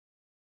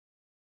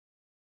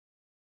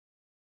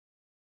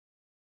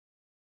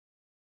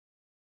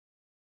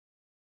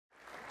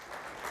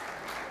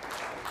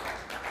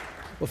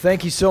Well,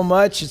 thank you so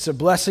much. It's a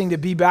blessing to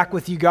be back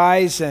with you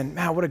guys. And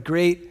man, what a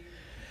great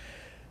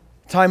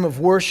time of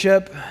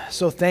worship.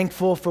 So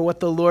thankful for what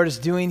the Lord is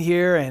doing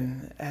here.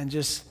 And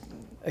just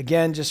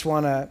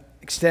want to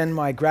extend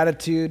my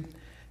gratitude,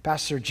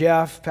 Pastor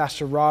Jeff,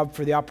 Pastor Rob,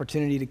 for the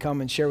opportunity to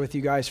come and share with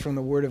you guys from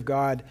the Word of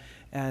God.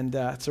 And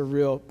it's a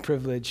real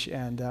privilege.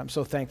 And I'm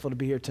so thankful to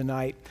be here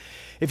tonight.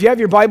 If you have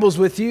your Bibles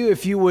with you,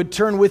 if you would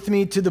turn with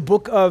me to the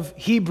book of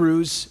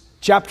Hebrews,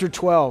 chapter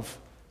 12.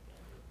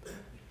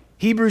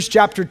 Hebrews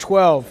chapter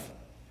 12.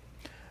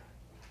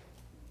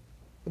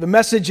 The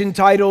message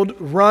entitled,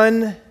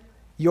 Run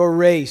Your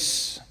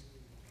Race.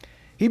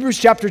 Hebrews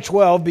chapter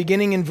 12,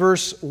 beginning in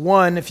verse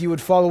 1, if you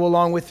would follow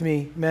along with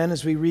me, men,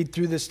 as we read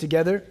through this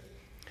together.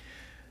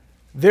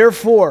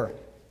 Therefore,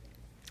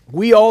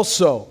 we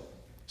also,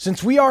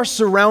 since we are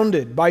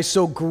surrounded by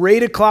so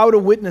great a cloud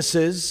of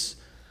witnesses,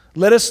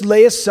 let us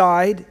lay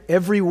aside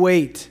every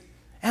weight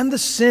and the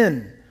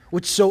sin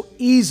which so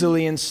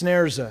easily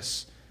ensnares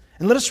us.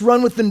 And let us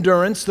run with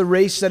endurance the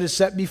race that is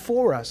set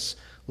before us,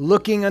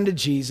 looking unto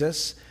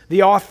Jesus,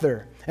 the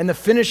author and the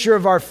finisher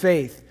of our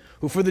faith,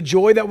 who for the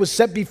joy that was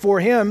set before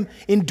him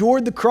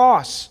endured the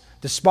cross,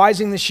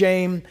 despising the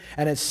shame,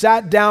 and has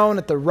sat down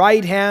at the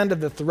right hand of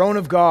the throne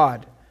of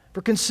God.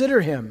 For consider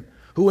him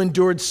who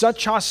endured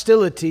such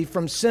hostility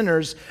from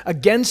sinners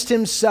against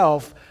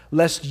himself,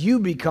 lest you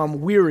become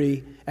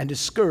weary and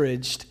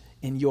discouraged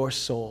in your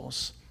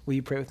souls. Will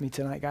you pray with me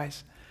tonight,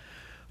 guys?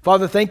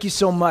 Father, thank you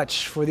so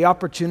much for the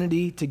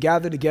opportunity to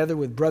gather together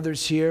with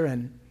brothers here.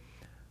 And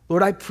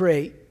Lord, I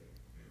pray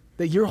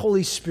that your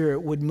Holy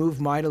Spirit would move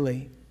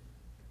mightily.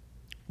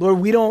 Lord,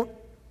 we don't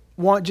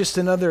want just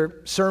another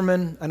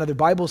sermon, another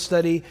Bible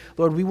study.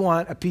 Lord, we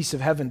want a piece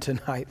of heaven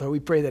tonight. Lord, we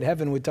pray that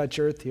heaven would touch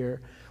earth here.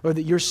 Lord,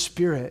 that your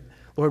Spirit,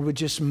 Lord, would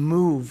just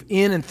move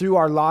in and through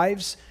our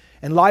lives,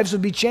 and lives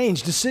would be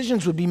changed.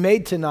 Decisions would be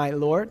made tonight,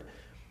 Lord.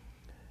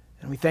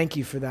 And we thank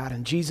you for that.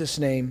 In Jesus'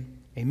 name,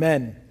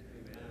 amen.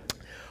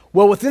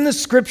 Well, within the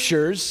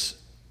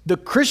Scriptures, the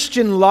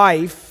Christian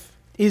life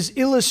is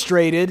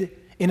illustrated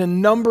in a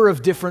number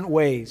of different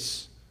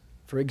ways.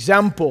 For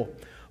example,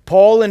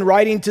 Paul, in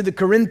writing to the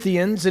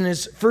Corinthians in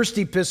his first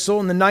epistle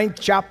in the 9th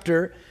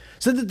chapter,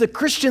 said that the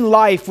Christian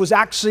life was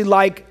actually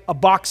like a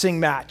boxing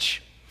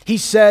match. He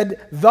said,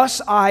 "Thus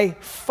I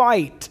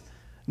fight,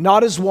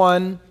 not as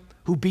one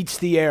who beats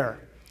the air."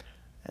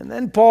 And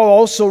then Paul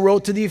also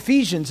wrote to the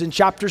Ephesians in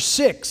chapter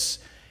 6.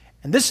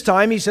 And this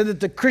time he said that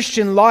the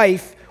Christian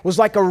life was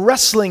like a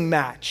wrestling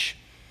match.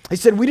 He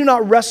said, "We do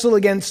not wrestle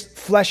against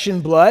flesh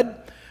and blood,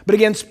 but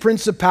against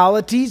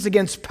principalities,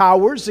 against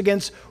powers,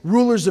 against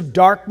rulers of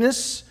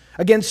darkness,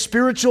 against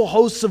spiritual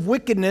hosts of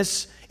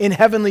wickedness in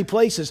heavenly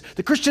places."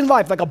 The Christian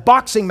life, like a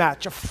boxing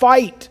match, a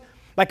fight,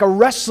 like a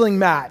wrestling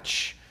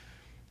match.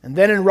 And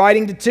then in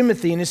writing to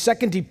Timothy in his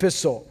second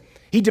epistle,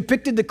 he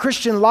depicted the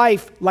Christian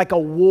life like a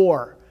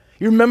war.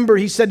 You remember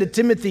he said to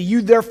Timothy,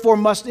 "You therefore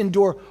must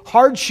endure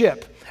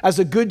hardship as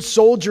a good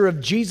soldier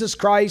of Jesus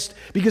Christ,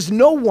 because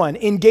no one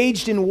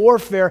engaged in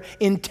warfare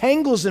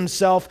entangles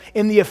himself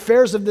in the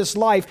affairs of this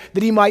life,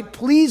 that he might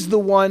please the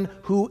one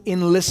who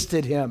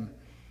enlisted him."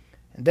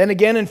 And then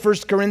again in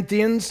 1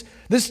 Corinthians,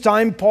 this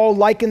time Paul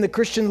likened the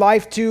Christian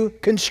life to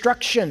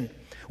construction,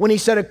 when he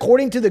said,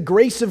 "According to the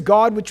grace of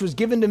God which was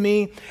given to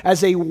me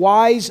as a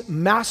wise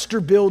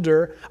master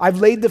builder, I've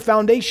laid the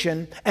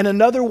foundation, and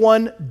another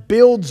one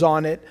builds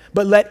on it,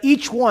 but let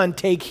each one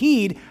take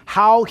heed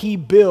how he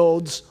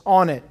builds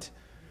on it."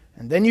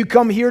 And then you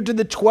come here to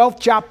the 12th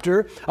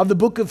chapter of the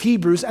book of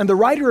Hebrews, and the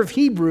writer of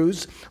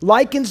Hebrews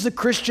likens the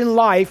Christian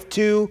life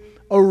to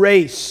a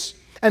race.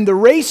 And the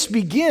race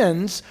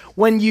begins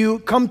when you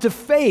come to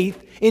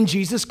faith in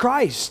Jesus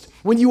Christ.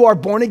 When you are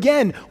born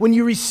again, when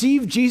you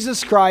receive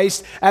Jesus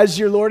Christ as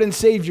your Lord and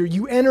Savior,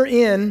 you enter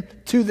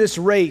into this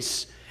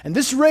race. And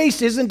this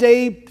race isn't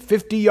a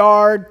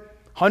 50-yard,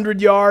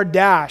 100-yard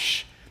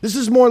dash. This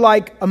is more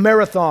like a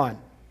marathon.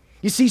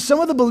 You see, some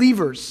of the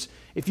believers,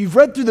 if you've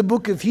read through the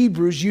book of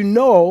Hebrews, you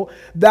know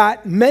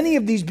that many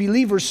of these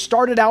believers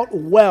started out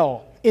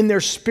well in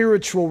their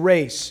spiritual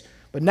race.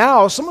 But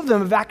now some of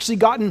them have actually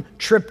gotten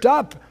tripped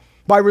up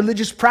by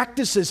religious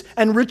practices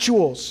and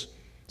rituals.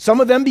 Some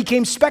of them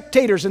became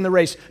spectators in the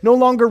race, no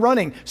longer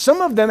running.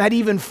 Some of them had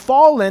even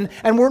fallen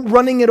and weren't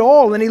running at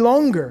all any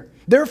longer.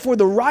 Therefore,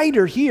 the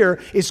writer here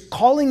is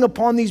calling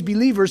upon these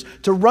believers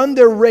to run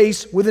their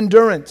race with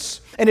endurance.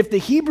 And if the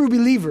Hebrew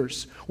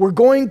believers were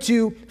going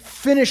to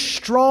finish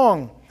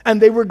strong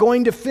and they were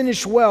going to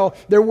finish well,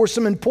 there were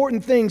some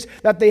important things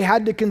that they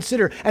had to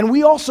consider. And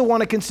we also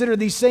want to consider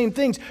these same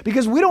things,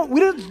 because we don't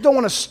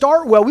want to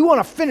start well. We want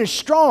to finish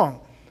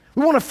strong.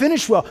 We want to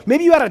finish well.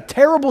 Maybe you had a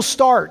terrible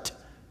start.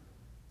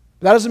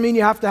 That doesn't mean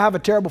you have to have a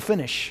terrible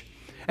finish.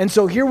 And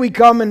so here we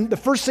come, and the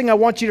first thing I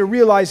want you to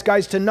realize,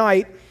 guys,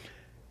 tonight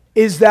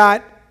is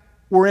that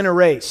we're in a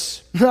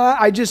race.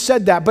 I just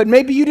said that, but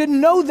maybe you didn't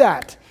know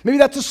that. Maybe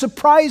that's a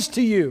surprise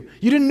to you.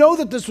 You didn't know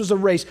that this was a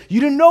race. You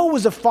didn't know it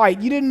was a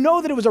fight. You didn't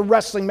know that it was a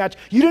wrestling match.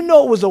 You didn't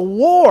know it was a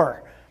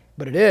war,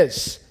 but it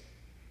is.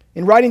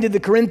 In writing to the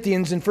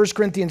Corinthians in 1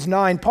 Corinthians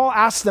 9, Paul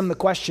asked them the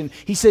question.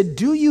 He said,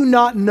 "Do you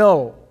not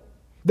know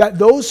that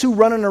those who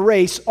run in a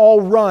race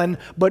all run,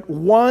 but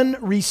one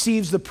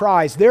receives the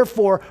prize?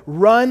 Therefore,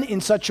 run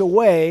in such a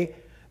way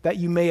that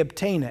you may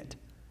obtain it."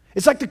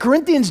 It's like the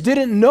Corinthians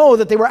didn't know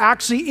that they were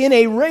actually in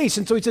a race.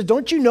 And so he said,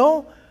 don't you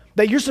know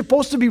that you're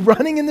supposed to be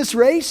running in this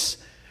race?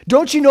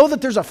 Don't you know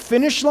that there's a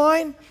finish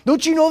line?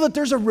 Don't you know that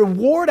there's a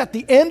reward at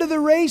the end of the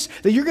race,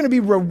 that you're going to be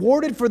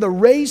rewarded for the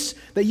race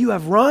that you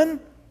have run?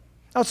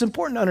 Now, it's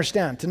important to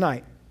understand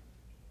tonight,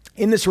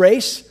 in this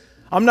race,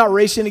 I'm not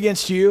racing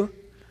against you.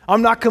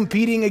 I'm not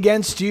competing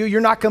against you. You're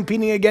not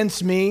competing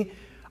against me.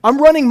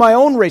 I'm running my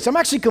own race. I'm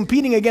actually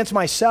competing against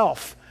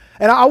myself.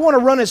 And I want to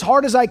run as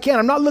hard as I can.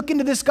 I'm not looking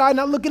to this guy,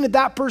 not looking at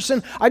that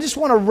person. I just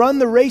want to run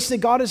the race that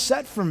God has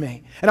set for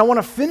me. And I want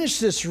to finish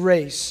this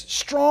race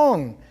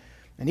strong.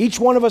 And each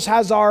one of us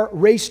has our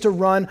race to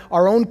run,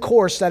 our own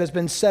course that has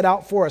been set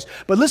out for us.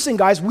 But listen,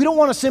 guys, we don't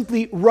want to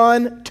simply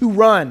run to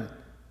run.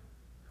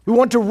 We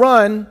want to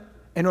run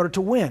in order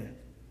to win.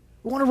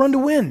 We want to run to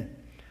win.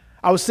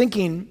 I was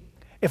thinking,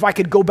 if I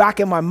could go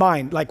back in my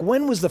mind, like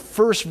when was the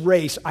first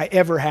race I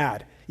ever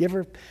had? You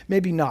ever?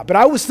 Maybe not. But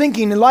I was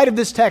thinking, in light of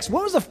this text,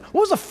 what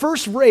was the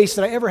first race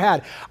that I ever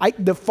had?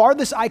 The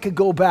farthest I could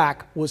go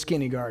back was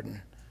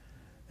kindergarten.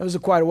 That was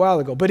quite a while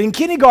ago. But in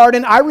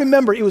kindergarten, I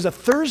remember it was a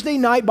Thursday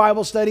night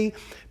Bible study.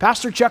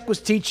 Pastor Chuck was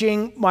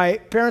teaching. My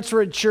parents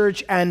were at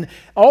church. And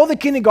all the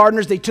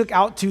kindergartners, they took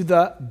out to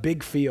the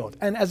big field.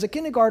 And as a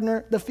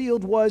kindergartner, the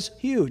field was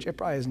huge. It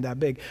probably isn't that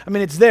big. I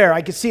mean, it's there.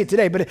 I could see it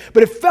today. But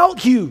it felt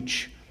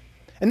huge.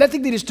 And I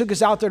think they just took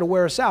us out there to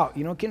wear us out,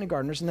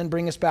 kindergartners, and then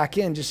bring us back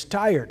in just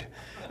tired.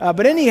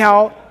 But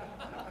anyhow,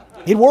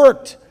 it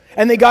worked.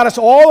 And they got us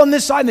all on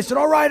this side. And they said,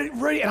 all right,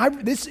 ready.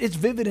 And it's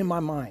vivid in my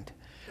mind.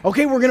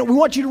 Okay, we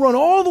want you to run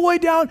all the way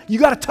down. You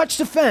got to touch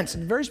the fence.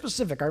 And very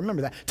specific, I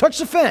remember that. Touch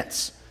the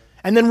fence.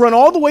 And then run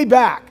all the way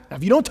back. Now,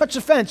 if you don't touch the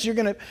fence, you're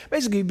going to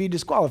basically be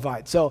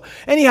disqualified. So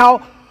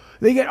anyhow,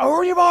 they get,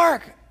 over your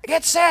mark,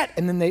 get set.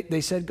 And then they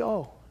said,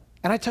 go.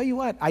 And I tell you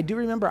what, I do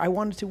remember I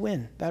wanted to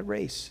win that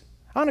race.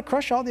 I want to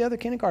crush all the other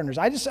kindergartners.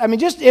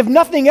 Just if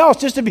nothing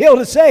else, just to be able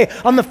to say,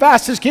 I'm the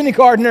fastest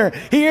kindergartner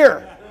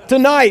here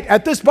tonight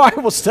at this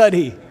Bible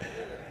study.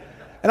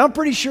 And I'm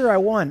pretty sure I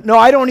won. No,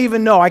 I don't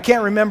even know. I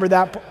can't remember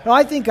that. No,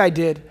 I think I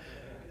did.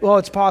 Well,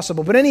 it's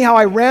possible. But anyhow,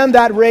 I ran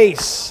that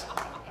race.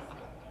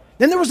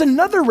 Then there was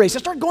another race. I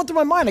started going through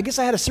my mind. I guess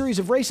I had a series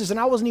of races, and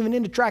I wasn't even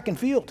into track and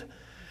field.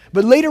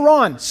 But later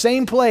on,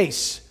 same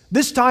place.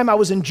 This time I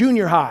was in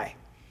junior high.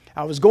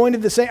 I was going to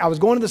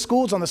the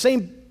schools on the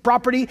same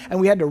property,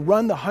 and we had to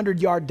run the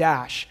 100-yard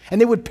dash.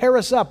 And they would pair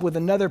us up with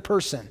another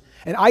person.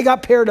 And I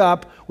got paired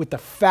up with the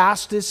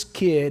fastest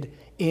kid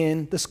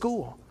in the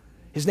school.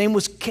 His name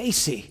was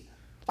Casey.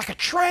 Like a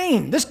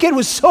train. This kid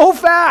was so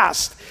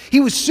fast. He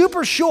was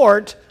super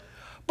short,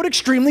 but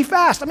extremely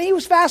fast. I mean, he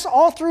was fast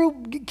all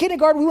through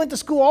kindergarten. We went to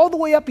school all the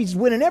way up. He's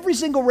winning every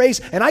single race,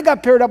 and I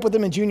got paired up with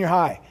him in junior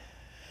high.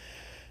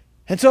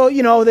 And so,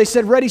 they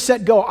said, ready,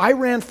 set, go. I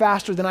ran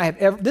faster than I have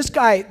ever. This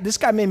guy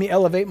made me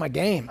elevate my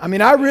game. I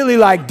mean, I really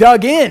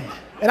dug in.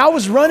 And I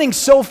was running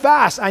so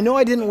fast. I know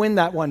I didn't win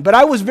that one, but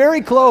I was very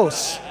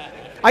close.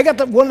 I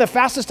got one of the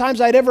fastest times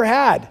I'd ever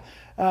had.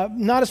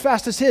 Not as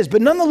fast as his,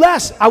 but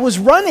nonetheless, I was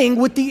running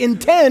with the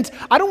intent,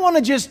 I don't want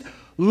to just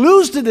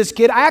lose to this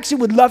kid. I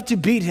actually would love to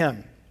beat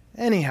him.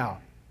 Anyhow,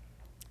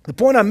 the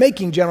point I'm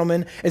making,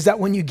 gentlemen, is that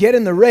when you get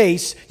in the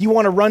race, you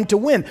want to run to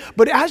win.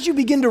 But as you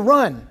begin to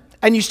run,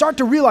 and you start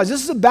to realize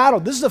this is a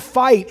battle, this is a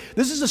fight,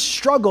 this is a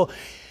struggle,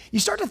 you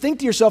start to think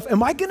to yourself,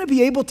 am I going to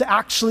be able to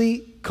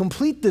actually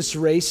complete this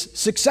race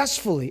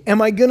successfully? Am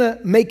I going to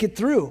make it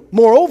through?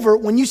 Moreover,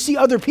 when you see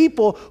other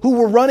people who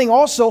were running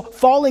also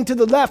falling to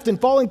the left and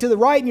falling to the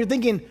right, and you're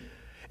thinking,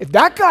 if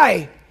that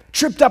guy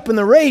tripped up in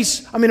the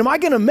race, am I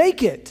going to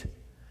make it?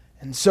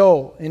 And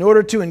so, in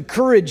order to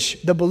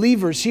encourage the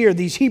believers here,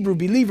 these Hebrew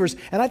believers,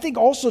 and I think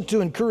also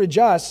to encourage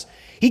us,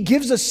 he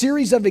gives a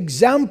series of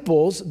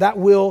examples that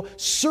will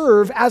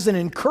serve as an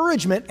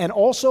encouragement and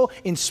also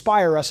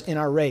inspire us in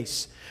our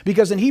race.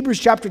 Because in Hebrews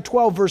chapter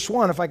 12, verse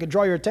 1, if I could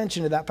draw your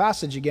attention to that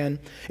passage again,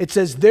 it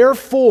says,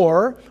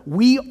 therefore,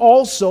 we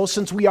also,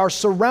 since we are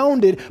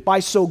surrounded by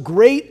so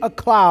great a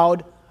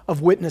cloud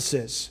of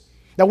witnesses.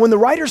 Now, when the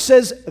writer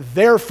says,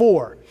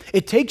 therefore,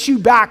 it takes you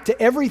back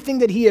to everything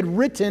that he had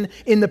written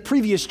in the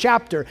previous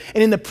chapter.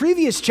 And in the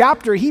previous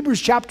chapter,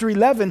 Hebrews chapter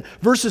 11,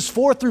 verses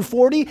 4 through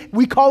 40,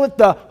 we call it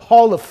the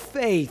Hall of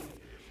Faith.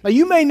 Now,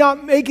 you may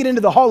not make it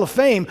into the Hall of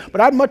Fame, but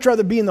I'd much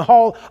rather be in the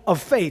Hall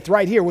of Faith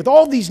right here with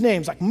all these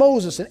names like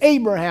Moses and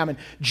Abraham and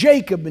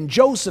Jacob and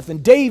Joseph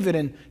and David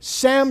and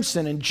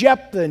Samson and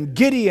Jephthah and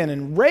Gideon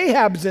and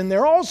Rahab's in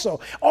there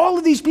also. All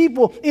of these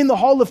people in the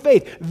Hall of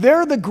Faith,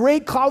 they're the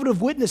great cloud of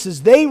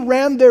witnesses. They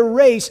ran their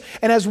race,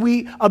 and as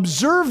we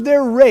observe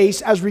their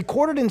race as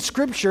recorded in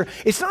Scripture,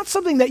 it's not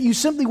something that you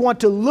simply want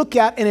to look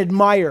at and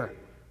admire.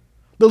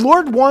 The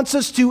Lord wants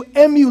us to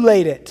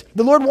emulate it.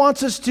 The Lord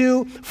wants us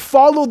to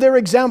follow their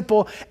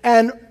example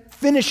and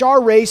finish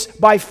our race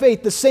by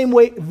faith the same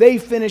way they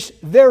finished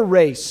their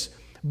race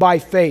by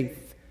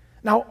faith.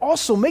 Now,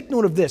 also make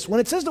note of this. When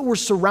it says that we're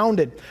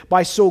surrounded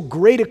by so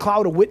great a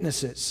cloud of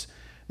witnesses,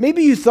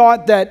 maybe you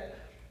thought that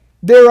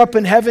they're up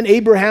in heaven,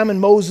 Abraham and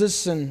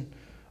Moses and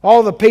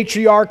all the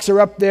patriarchs are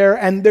up there,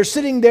 and they're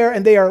sitting there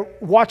and they are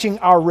watching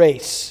our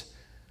race.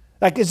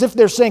 Like as if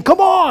they're saying, come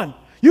on,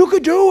 you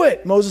could do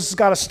it. Moses has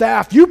got a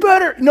staff. You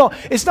better. No,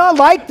 it's not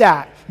like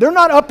that. They're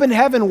not up in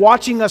heaven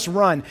watching us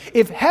run.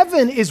 If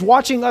heaven is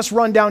watching us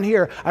run down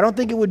here, I don't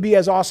think it would be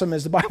as awesome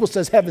as the Bible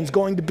says heaven's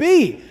going to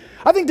be.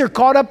 I think they're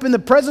caught up in the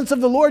presence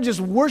of the Lord, just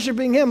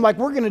worshiping Him like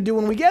we're going to do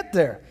when we get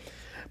there.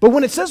 But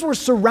when it says we're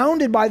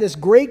surrounded by this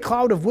great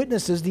cloud of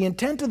witnesses, the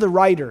intent of the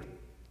writer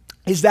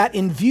is that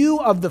in view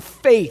of the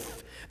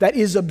faith that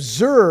is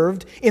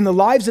observed in the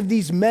lives of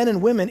these men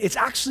and women, it's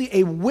actually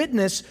a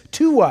witness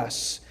to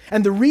us.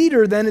 And the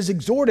reader then is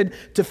exhorted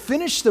to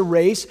finish the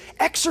race,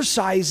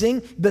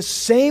 exercising the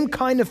same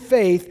kind of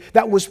faith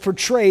that was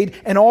portrayed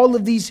in all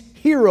of these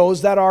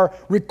heroes that are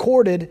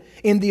recorded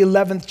in the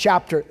 11th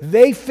chapter.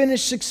 They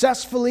finished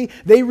successfully.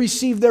 They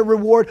received their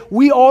reward.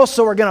 We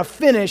also are going to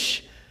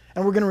finish,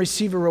 and we're going to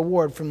receive a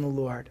reward from the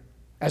Lord.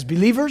 As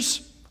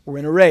believers, we're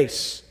in a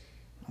race.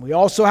 We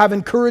also have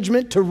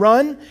encouragement to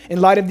run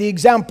in light of the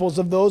examples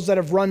of those that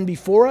have run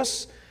before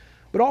us.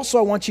 But also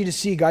I want you to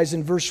see, guys,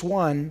 in verse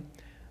 1,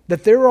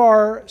 that there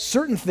are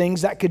certain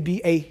things that could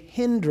be a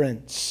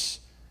hindrance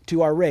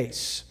to our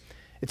race.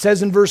 It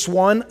says in verse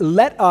 1,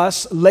 let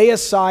us lay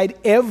aside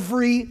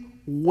every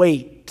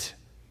weight.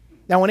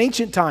 Now in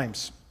ancient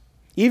times,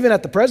 even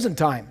at the present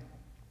time,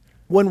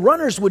 when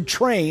runners would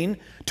train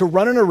to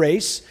run in a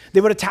race,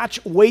 they would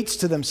attach weights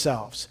to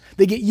themselves.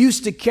 They get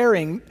used to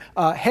carrying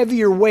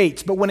heavier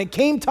weights. But when it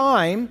came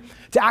time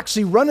to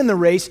actually run in the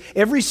race,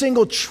 every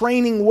single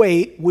training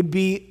weight would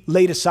be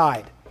laid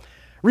aside.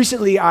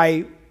 Recently,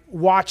 I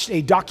watched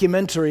a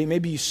documentary,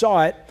 maybe you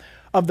saw it,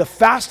 of the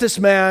fastest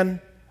man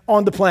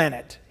on the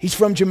planet. He's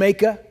from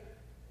Jamaica.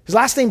 His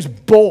last name's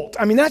Bolt.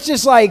 I mean, that's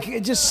just like,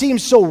 it just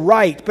seems so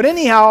right. But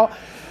anyhow,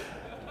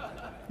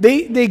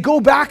 They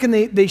go back and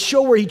they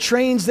show where he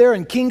trains there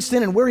in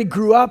Kingston and where he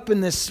grew up in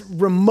this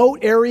remote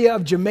area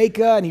of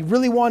Jamaica, and he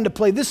really wanted to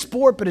play this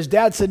sport, but his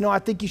dad said, no, I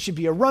think you should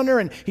be a runner,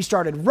 and he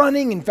started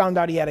running and found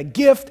out he had a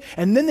gift,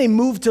 and then they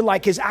moved to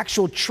like his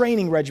actual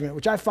training regimen,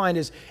 which I find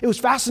it was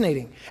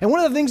fascinating. And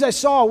one of the things I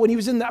saw when he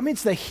was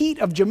it's the heat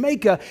of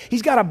Jamaica,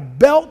 he's got a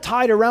belt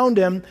tied around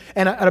him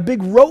and a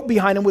big rope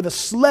behind him with a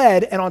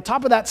sled, and on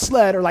top of that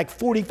sled are like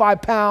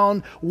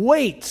 45-pound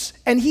weights,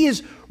 and he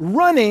is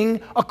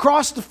running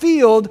across the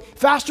field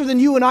faster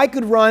than you and I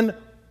could run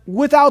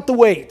without the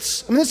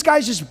weights. I mean, this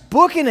guy's just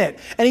booking it,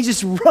 and he's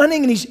just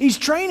running, and he's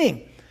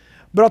training.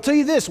 But I'll tell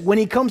you this, when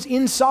he comes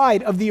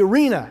inside of the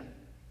arena,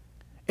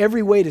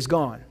 every weight is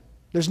gone.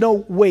 There's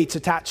no weights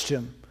attached to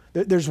him.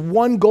 There's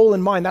one goal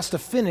in mind, that's to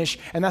finish,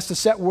 and that's to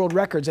set world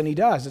records, and he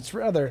does. It's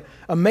rather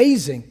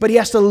amazing. But he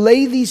has to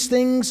lay these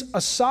things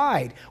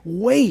aside,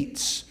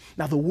 weights.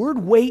 Now, the word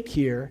weight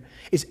here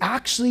is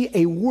actually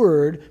a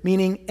word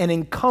meaning an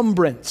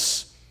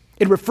encumbrance.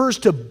 It refers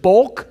to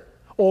bulk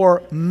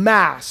or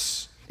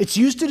mass. It's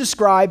used to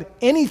describe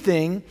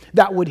anything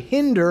that would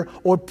hinder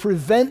or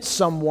prevent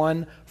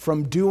someone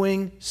from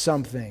doing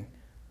something.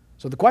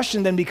 So the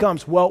question then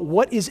becomes, well,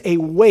 what is a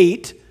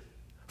weight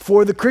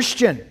for the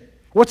Christian?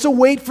 What's a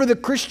weight for the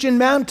Christian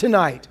man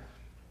tonight?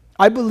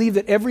 I believe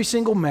that every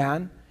single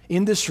man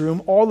in this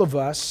room, all of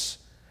us,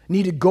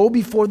 need to go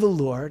before the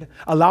Lord,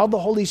 allow the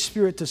Holy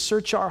Spirit to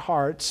search our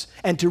hearts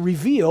and to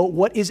reveal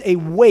what is a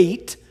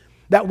weight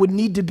that would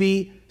need to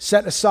be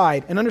set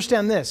aside. And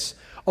understand this,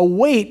 a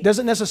weight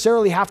doesn't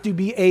necessarily have to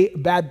be a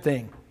bad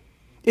thing.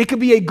 It could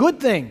be a good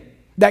thing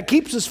that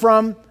keeps us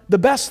from the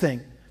best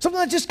thing.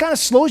 Something that just kind of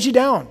slows you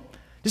down,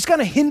 just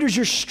kind of hinders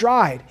your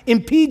stride,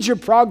 impedes your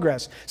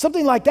progress.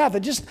 Something like that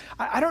just,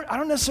 I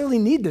don't necessarily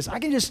need this. I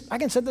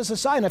can set this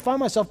aside, and I find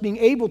myself being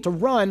able to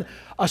run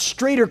a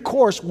straighter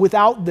course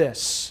without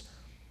this.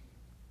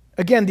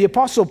 Again, the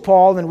Apostle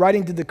Paul, in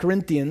writing to the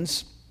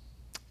Corinthians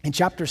in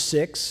chapter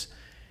 6,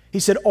 he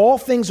said, all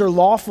things are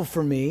lawful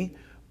for me,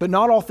 but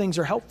not all things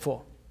are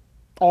helpful.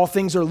 All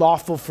things are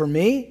lawful for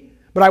me,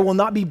 but I will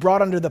not be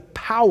brought under the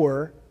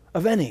power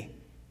of any.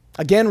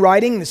 Again,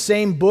 writing the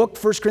same book,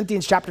 1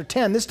 Corinthians chapter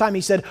 10, this time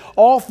he said,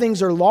 all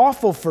things are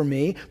lawful for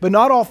me, but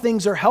not all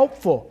things are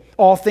helpful.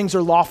 All things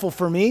are lawful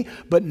for me,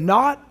 but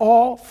not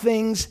all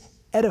things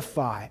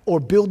edify or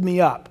build me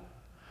up.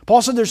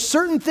 Paul said there's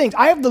certain things.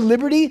 I have the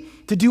liberty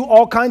to do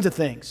all kinds of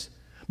things,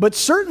 but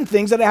certain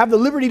things that I have the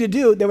liberty to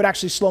do, they would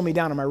actually slow me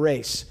down in my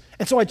race.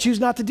 And so I choose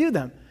not to do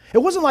them. It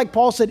wasn't like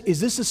Paul said, is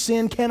this a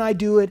sin? Can I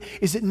do it?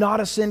 Is it not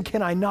a sin?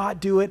 Can I not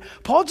do it?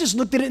 Paul just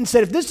looked at it and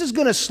said, if this is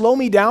going to slow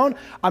me down,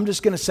 I'm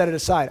just going to set it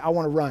aside. I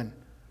want to run.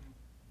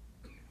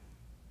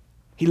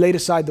 He laid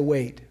aside the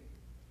weight.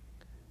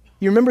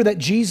 You remember that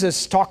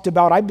Jesus talked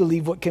about, I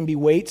believe, what can be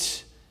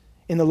weights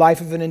in the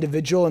life of an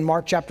individual in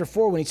Mark chapter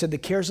 4 when he said the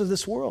cares of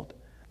this world,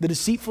 the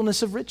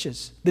deceitfulness of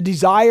riches, the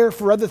desire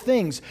for other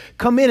things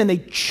come in and they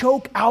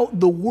choke out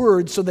the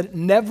word so that it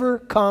never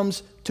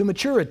comes to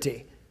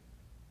maturity.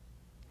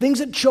 Things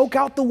that choke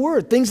out the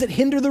word, things that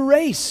hinder the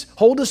race,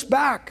 hold us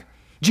back.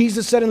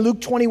 Jesus said in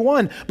Luke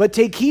 21, but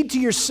take heed to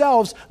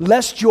yourselves,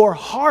 lest your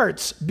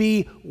hearts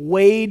be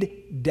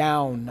weighed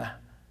down.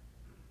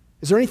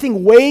 Is there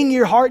anything weighing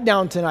your heart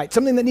down tonight?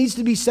 Something that needs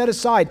to be set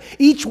aside.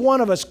 Each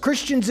one of us,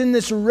 Christians in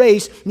this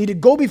race, need to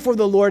go before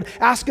the Lord,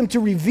 ask Him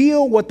to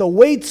reveal what the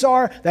weights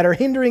are that are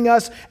hindering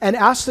us, and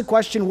ask the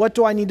question, what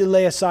do I need to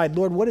lay aside?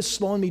 Lord, what is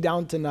slowing me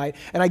down tonight?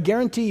 And I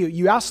guarantee you,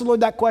 you ask the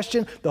Lord that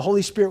question, the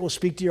Holy Spirit will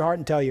speak to your heart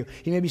and tell you.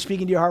 He may be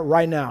speaking to your heart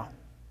right now.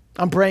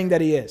 I'm praying that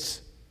He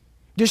is.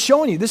 Just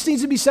showing you, this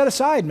needs to be set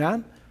aside,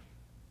 man.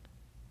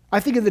 I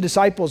think of the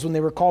disciples when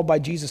they were called by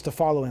Jesus to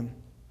follow Him.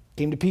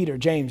 Came to Peter,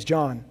 James,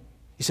 John.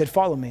 He said,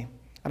 follow me,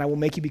 and I will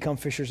make you become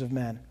fishers of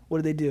men. What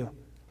did they do?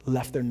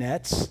 Left their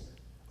nets,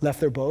 left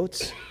their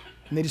boats,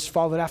 and they just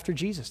followed after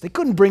Jesus. They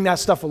couldn't bring that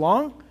stuff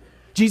along.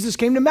 Jesus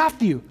came to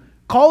Matthew,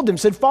 called him,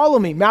 said, follow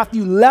me.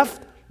 Matthew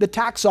left the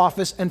tax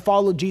office and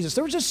followed Jesus.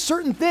 There were just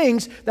certain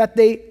things that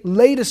they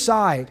laid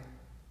aside.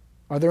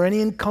 Are there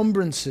any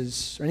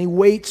encumbrances or any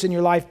weights in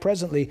your life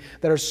presently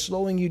that are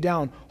slowing you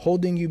down,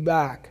 holding you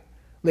back?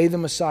 Lay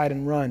them aside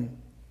and run.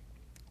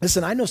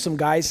 Listen, I know some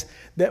guys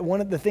that one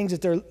of the things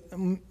that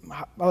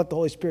I'll let the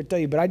Holy Spirit tell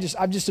you, but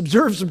I've just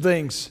observed some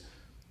things.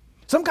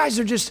 Some guys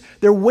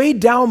they're weighed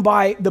down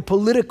by the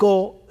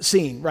political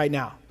scene right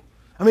now.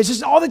 I mean, it's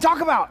just all they talk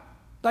about.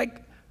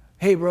 Like,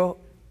 hey, bro,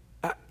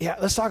 yeah,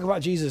 let's talk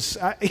about Jesus.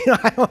 And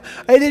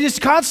they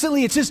just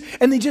constantly, it's just,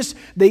 and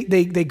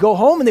they go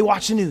home and they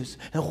watch the news.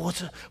 And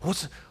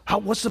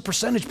what's the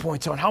percentage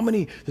points on how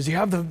many, does he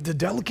have the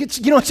delegates?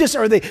 It's just,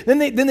 then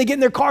they get in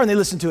their car and they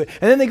listen to it.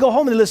 And then they go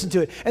home and they listen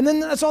to it. And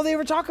then that's all they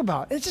ever talk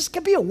about. It just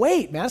could be a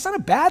weight, man. It's not a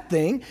bad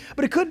thing,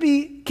 but it could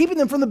be keeping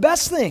them from the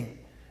best thing.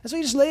 And so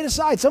you just lay it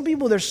aside. Some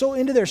people, they're so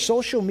into their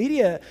social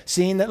media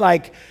scene that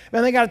like,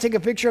 man, they got to take a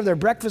picture of their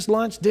breakfast,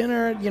 lunch,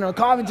 dinner,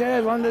 coffee.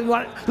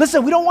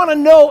 Listen, we don't want to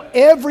know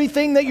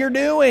everything that you're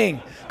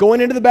doing.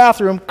 Going into the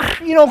bathroom,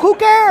 who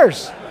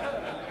cares?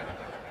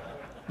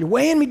 You're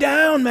weighing me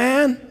down,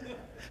 man.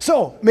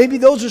 So maybe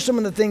those are some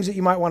of the things that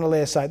you might want to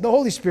lay aside. The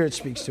Holy Spirit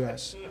speaks to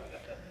us.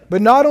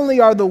 But not only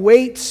are the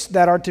weights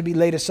that are to be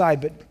laid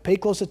aside, but pay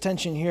close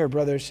attention here,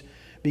 brothers,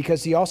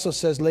 because He also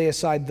says lay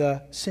aside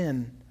the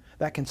sin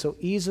that can so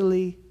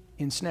easily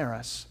ensnare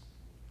us.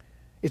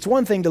 It's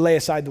one thing to lay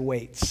aside the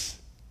weights,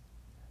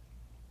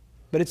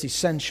 but it's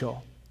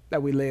essential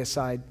that we lay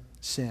aside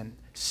sin.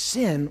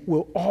 Sin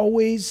will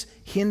always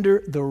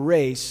hinder the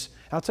race.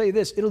 I'll tell you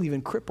this, it'll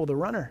even cripple the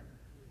runner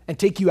and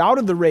take you out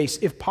of the race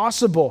if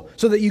possible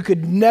so that you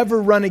could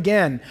never run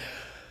again.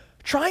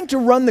 Trying to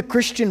run the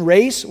Christian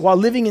race while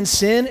living in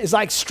sin is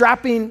like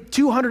strapping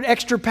 200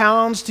 extra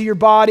pounds to your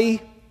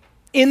body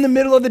in the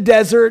middle of the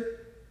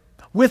desert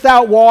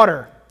without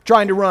water.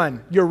 Trying to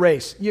run your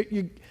race. You're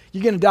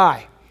going to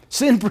die.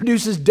 Sin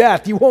produces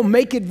death. You won't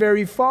make it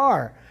very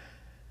far.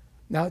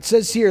 Now it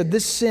says here,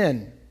 this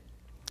sin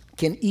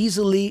can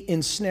easily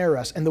ensnare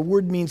us. And the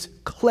word means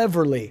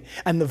cleverly.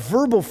 And the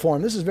verbal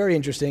form, this is very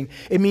interesting,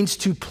 it means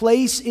to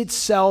place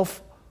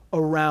itself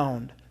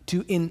around,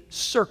 to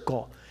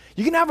encircle.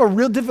 You're going to have a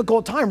real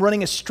difficult time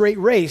running a straight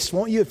race,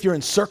 won't you, if you're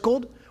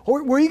encircled?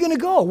 Or where are you going to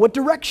go? What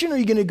direction are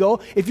you going to go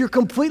if you're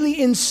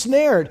completely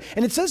ensnared?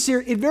 And it says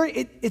here,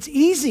 it's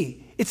easy.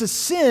 It's a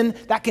sin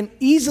that can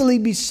easily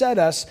beset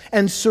us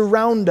and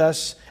surround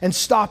us and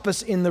stop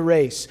us in the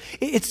race.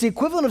 It's the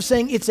equivalent of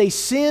saying it's a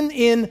sin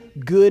in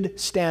good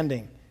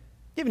standing. Do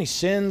you have any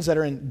sins that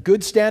are in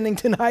good standing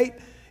tonight?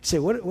 You say,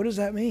 what does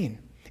that mean?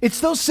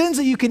 It's those sins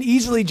that you can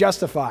easily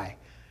justify.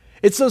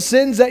 It's those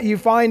sins that you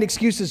find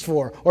excuses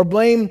for or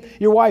blame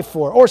your wife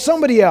for or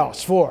somebody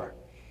else for.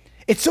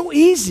 It's so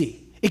easy.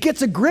 It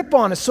gets a grip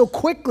on us so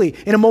quickly.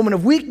 In a moment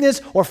of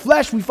weakness or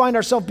flesh, we find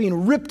ourselves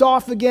being ripped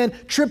off again,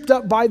 tripped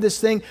up by this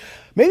thing.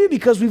 Maybe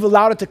because we've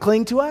allowed it to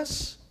cling to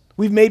us.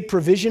 We've made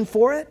provision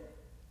for it.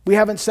 We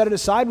haven't set it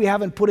aside. We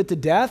haven't put it to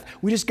death.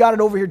 We just got it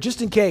over here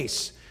just in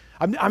case.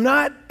 I'm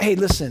not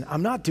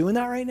doing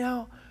that right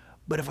now,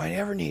 but if I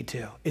ever need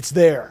to, it's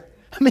there.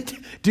 I mean,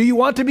 do you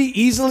want to be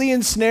easily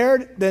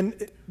ensnared? Then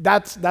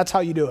that's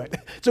how you do it.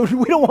 So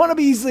we don't want to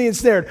be easily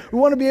ensnared. We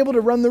want to be able to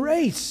run the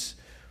race.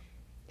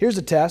 Here's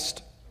a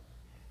test.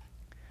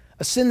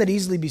 A sin that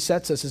easily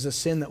besets us is a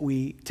sin that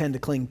we tend to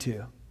cling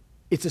to.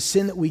 It's a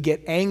sin that we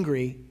get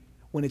angry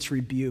when it's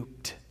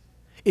rebuked.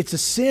 It's a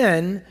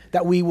sin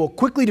that we will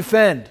quickly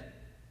defend.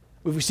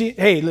 If we see,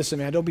 hey, listen,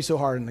 man, don't be so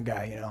hard on the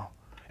guy,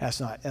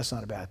 That's not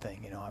a bad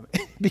thing,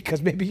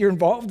 because maybe you're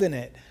involved in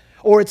it.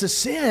 Or it's a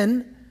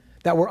sin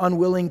that we're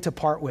unwilling to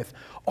part with.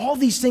 All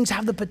these things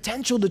have the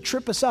potential to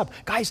trip us up.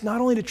 Guys,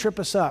 not only to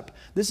trip us up,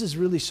 this is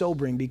really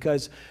sobering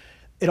because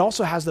it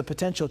also has the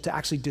potential to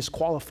actually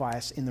disqualify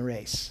us in the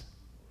race.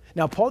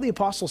 Now, Paul the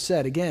Apostle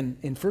said, again,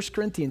 in 1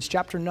 Corinthians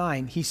chapter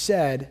 9, he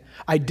said,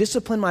 I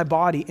discipline my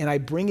body and I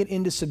bring it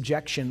into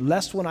subjection,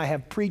 lest when I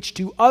have preached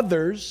to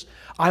others,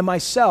 I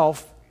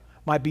myself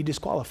might be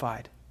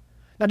disqualified.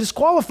 Now,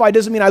 disqualified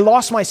doesn't mean I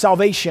lost my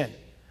salvation,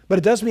 but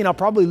it does mean I'll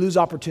probably lose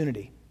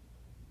opportunity.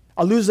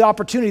 I'll lose the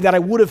opportunity that I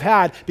would have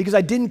had because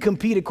I didn't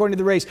compete according to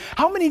the race.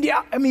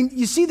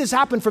 You see this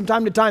happen from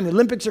time to time. The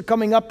Olympics are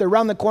coming up, they're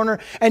around the corner,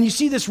 and you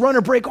see this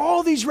runner break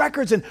all these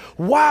records, and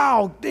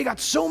wow, they got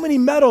so many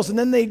medals, and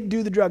then they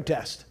do the drug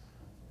test.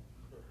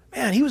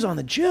 Man, he was on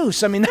the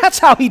juice. I mean, that's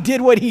how he did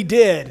what he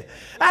did.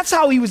 That's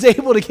how he was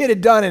able to get it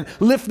done and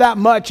lift that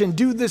much and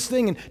do this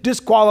thing and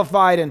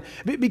disqualified. And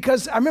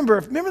because I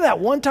remember that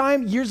one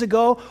time years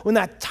ago when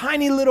that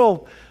tiny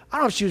little, I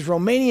don't know if she was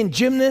Romanian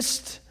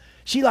gymnast,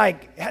 she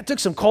took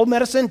some cold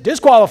medicine,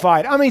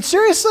 disqualified. I mean,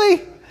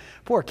 seriously?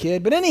 Poor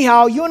kid. But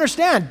anyhow, you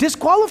understand,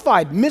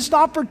 disqualified, missed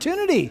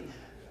opportunity.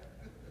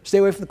 Stay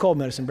away from the cold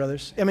medicine,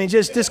 brothers. I mean,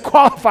 just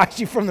disqualifies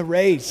you from the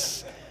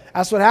race.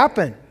 That's what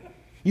happened.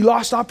 You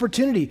lost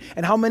opportunity.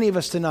 And how many of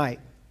us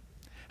tonight,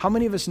 how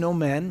many of us know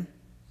men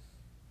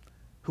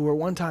who were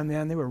one time,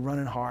 man, they were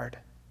running hard.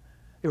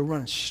 They were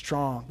running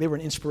strong. They were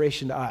an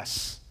inspiration to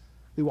us.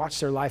 We watched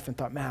their life and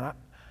thought, man,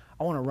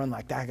 I want to run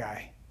like that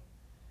guy.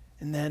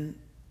 And then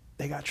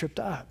they got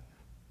tripped up.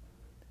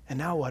 And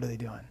now what are they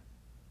doing?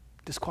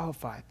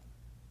 Disqualified.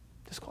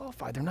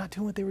 Disqualified. They're not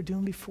doing what they were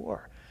doing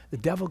before. The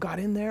devil got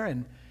in there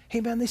and, hey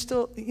man, they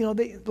still,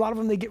 a lot of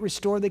them, they get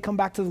restored, they come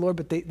back to the Lord,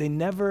 but they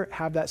never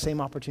have that same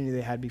opportunity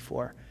they had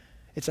before.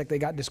 It's like they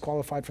got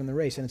disqualified from the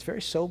race, and it's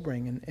very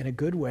sobering in a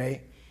good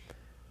way.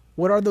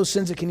 What are those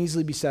sins that can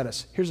easily beset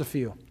us? Here's a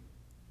few.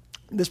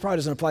 This probably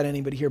doesn't apply to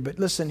anybody here, but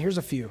listen, here's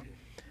a few.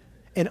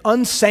 An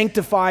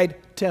unsanctified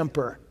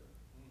temper.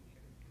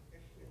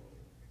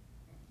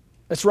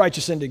 That's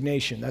righteous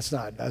indignation. That's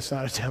not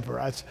a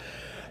temper.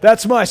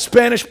 That's my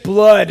Spanish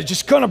blood. It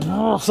just kind of,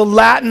 it's a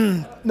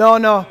Latin. No.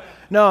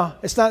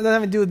 It's not, it doesn't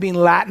have to do with being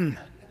Latin.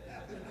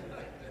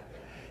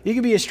 You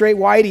can be a straight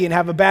whitey and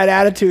have a bad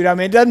attitude. I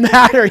mean, it doesn't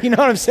matter. You know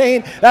what I'm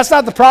saying? That's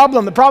not the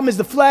problem. The problem is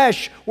the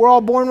flesh. We're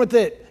all born with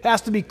it. It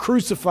has to be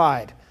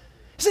crucified.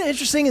 Isn't it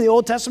interesting in the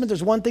Old Testament,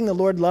 there's one thing the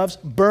Lord loves?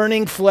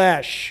 Burning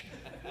flesh.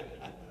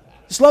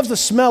 He loves the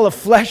smell of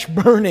flesh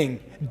burning,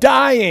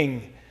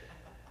 dying.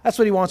 That's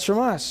what he wants from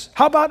us.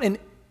 How about an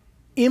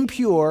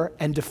impure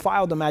and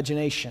defiled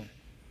imagination?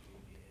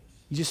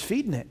 You're just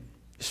feeding it.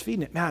 Just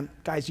feeding it. Man,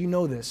 guys, you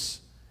know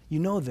this. You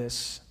know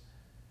this.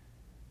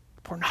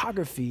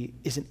 Pornography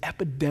is an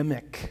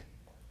epidemic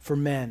for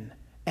men,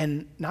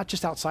 and not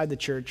just outside the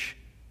church,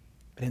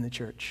 but in the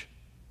church.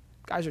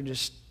 Guys are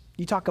just,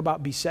 you talk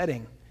about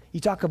besetting. You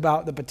talk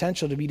about the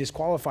potential to be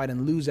disqualified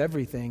and lose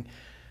everything.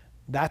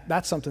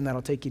 That's something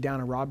that'll take you down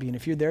and rob you. And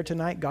if you're there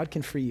tonight, God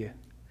can free you.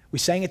 We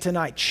sang it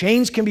tonight.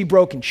 Chains can be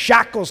broken.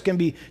 Shackles can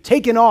be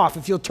taken off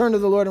if you'll turn to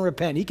the Lord and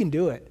repent. He can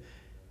do it.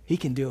 He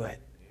can do it.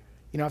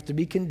 You don't have to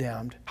be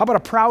condemned. How about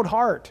a proud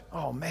heart?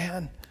 Oh,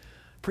 man.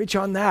 Preach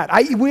on that.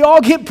 We all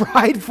get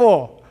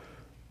prideful.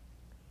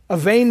 A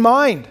vain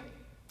mind.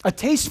 A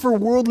taste for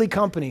worldly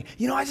company.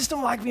 I just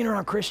don't like being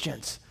around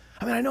Christians.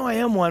 I mean, I know I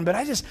am one, but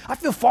I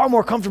feel far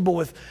more comfortable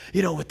with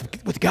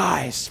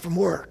guys from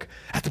work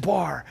at the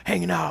bar,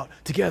 hanging out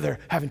together,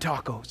 having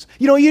tacos.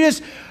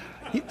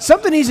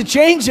 Something needs to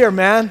change there,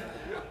 man.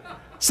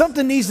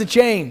 Something needs to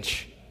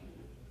change.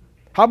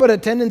 How about a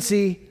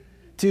tendency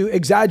to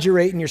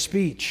exaggerate in your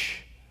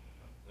speech?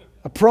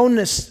 A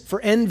proneness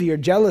for envy or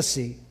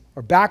jealousy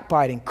or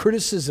backbiting,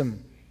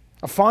 criticism,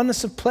 a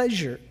fondness of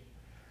pleasure.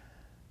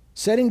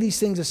 Setting these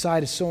things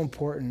aside is so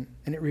important,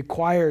 and it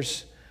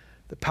requires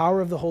the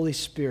power of the Holy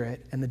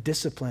Spirit and the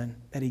discipline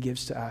that he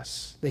gives to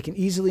us. They can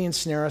easily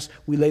ensnare us.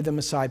 We lay them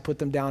aside, put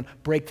them down,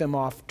 break them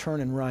off, turn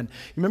and run.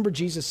 Remember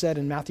Jesus said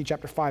in Matthew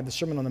chapter 5, the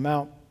Sermon on the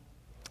Mount,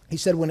 he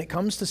said when it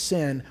comes to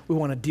sin, we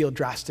want to deal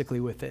drastically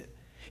with it.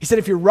 He said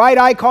if your right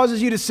eye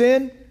causes you to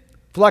sin,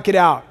 pluck it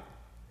out.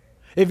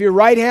 If your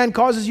right hand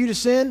causes you to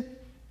sin,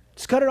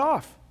 just cut it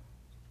off.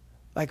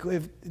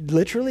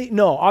 Literally?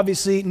 No,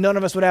 obviously none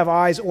of us would have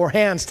eyes or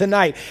hands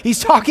tonight. He's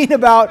talking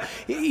about,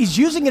 he's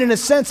using it in a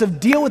sense of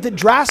deal with it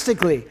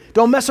drastically.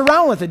 Don't mess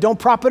around with it. Don't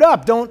prop it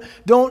up. Don't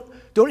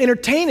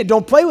entertain it.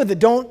 Don't play with it.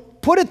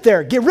 Don't put it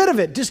there. Get rid of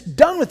it. Just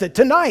done with it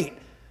tonight.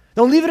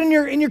 Don't leave it in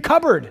your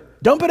cupboard.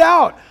 Dump it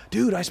out.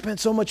 Dude, I spent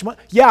so much money.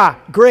 Yeah,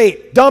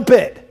 great. Dump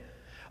it.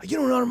 You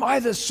don't know how to buy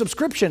the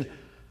subscription.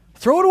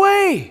 Throw it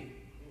away.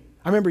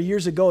 I remember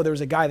years ago there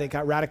was a guy that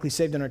got radically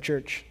saved in our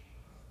church.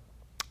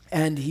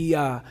 And he,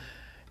 not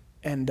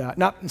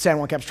in San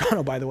Juan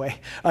Capistrano, by the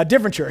way, a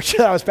different church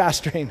that I was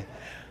pastoring.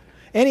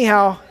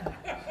 Anyhow,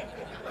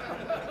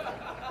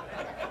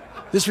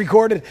 this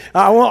recorded,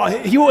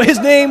 his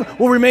name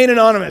will remain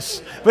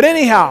anonymous. But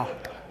anyhow,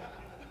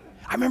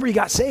 I remember he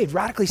got saved,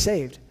 radically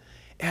saved.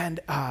 And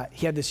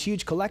he had this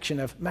huge collection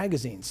of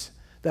magazines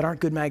that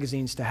aren't good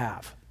magazines to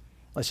have.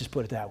 Let's just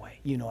put it that way.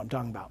 You know what I'm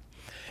talking about.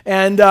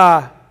 And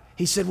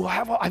he said,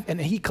 and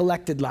he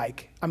collected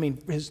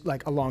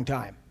a long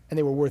time. And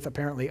they were worth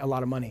apparently a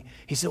lot of money.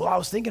 He said, I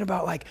was thinking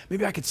about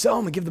maybe I could sell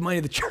them and give the money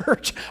to the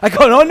church. I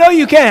go, no,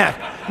 you can't.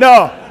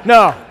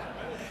 No.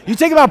 You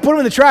take them out, put them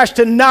in the trash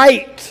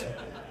tonight.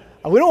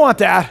 We don't want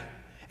that.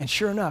 And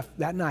sure enough,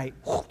 that night,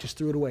 just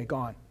threw it away,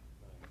 gone.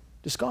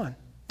 Just gone,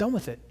 done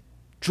with it.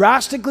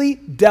 Drastically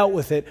dealt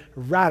with it,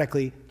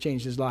 radically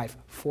changed his life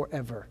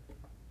forever.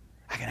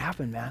 That can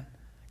happen, man.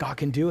 God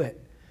can do it.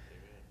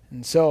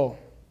 And so,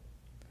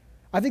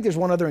 I think there's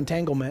one other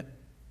entanglement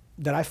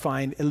that I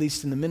find, at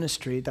least in the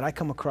ministry, that I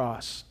come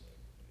across.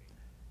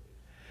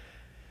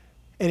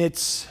 And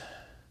it's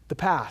the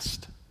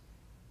past.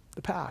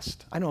 The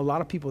past. I know a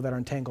lot of people that are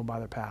entangled by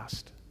their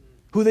past.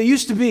 Who they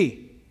used to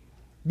be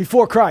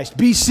before Christ.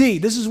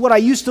 BC. This is what I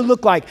used to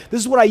look like.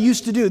 This is what I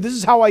used to do. This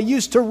is how I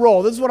used to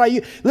roll. This is what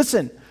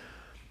Listen,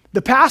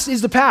 the past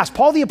is the past.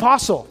 Paul the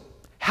Apostle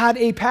had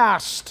a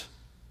past.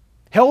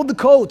 Held the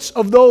coats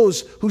of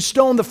those who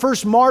stoned the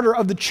first martyr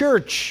of the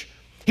church.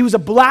 He was a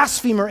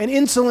blasphemer, an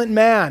insolent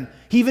man.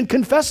 He even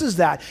confesses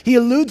that. He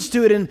alludes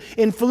to it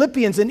in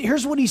Philippians. And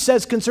here's what he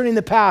says concerning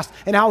the past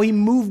and how he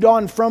moved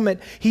on from it.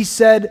 He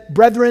said,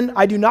 "Brethren,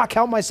 I do not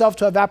count myself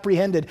to have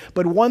apprehended,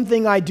 but one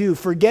thing I do,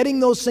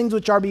 forgetting those things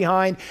which are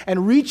behind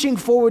and reaching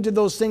forward to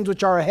those things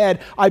which are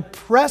ahead, I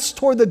press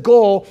toward the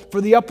goal for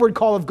the upward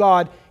call of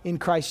God in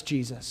Christ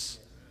Jesus."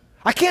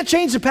 I can't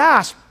change the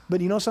past,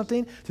 but you know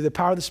something? Through the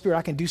power of the Spirit,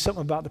 I can do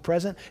something about the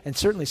present and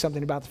certainly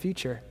something about the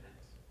future.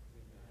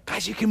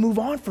 Guys, you can move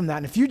on from that.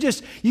 And if you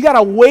got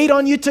to wait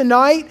on you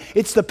tonight,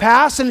 it's the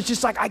past, and it's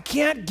just like, I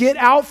can't get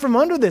out from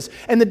under this.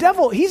 And the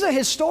devil, he's a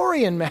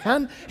historian,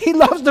 man. He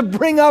loves to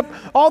bring up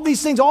all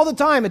these things all the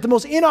time at the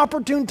most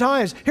inopportune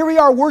times. Here we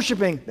are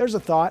worshiping. There's a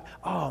thought.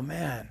 Oh,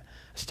 man,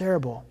 it's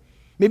terrible.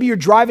 Maybe you're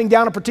driving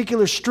down a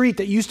particular street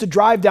that you used to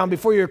drive down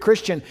before you're a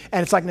Christian,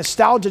 and it's like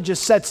nostalgia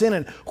just sets in,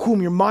 and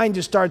your mind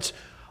just starts,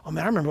 oh,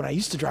 man, I remember when I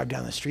used to drive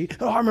down the street.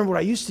 Oh, I remember what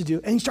I used to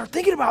do. And you start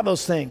thinking about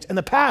those things in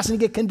the past, and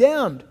you get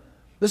condemned.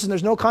 Listen,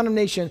 there's no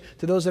condemnation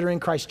to those that are in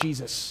Christ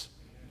Jesus.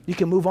 You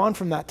can move on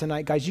from that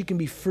tonight, guys. You can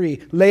be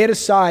free. Lay it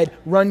aside.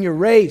 Run your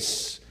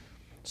race.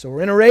 So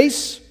we're in a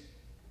race.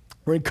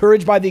 We're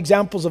encouraged by the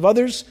examples of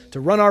others to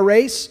run our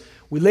race.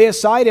 We lay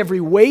aside every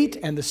weight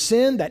and the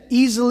sin that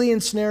easily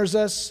ensnares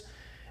us.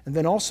 And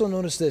then also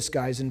notice this,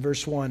 guys, in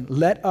verse 1.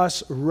 Let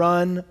us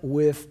run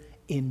with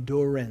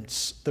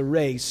endurance the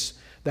race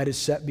that is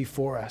set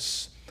before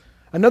us.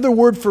 Another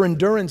word for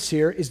endurance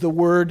here is the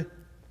word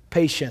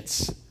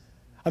patience.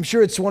 I'm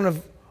sure it's one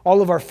of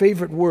all of our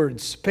favorite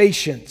words,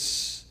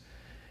 patience.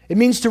 It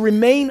means to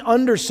remain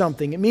under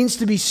something. It means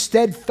to be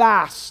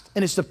steadfast.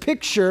 And it's the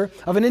picture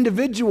of an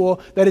individual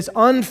that is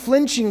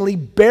unflinchingly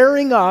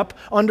bearing up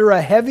under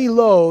a heavy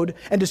load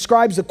and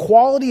describes the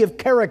quality of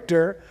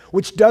character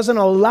which doesn't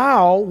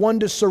allow one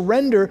to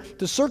surrender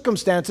to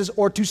circumstances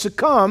or to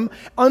succumb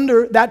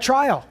under that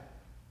trial.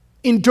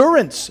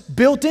 Endurance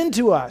built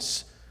into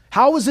us.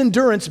 How is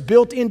endurance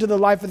built into the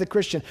life of the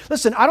Christian?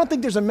 Listen, I don't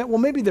think there's well,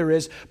 maybe there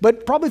is,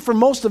 but probably for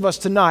most of us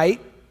tonight,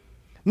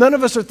 none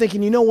of us are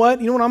thinking, you know what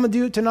I'm going to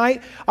do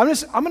tonight? I'm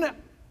going to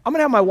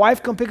have my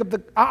wife come pick up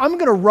I'm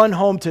going to run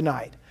home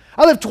tonight.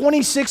 I live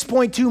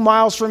 26.2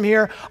 miles from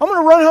here. I'm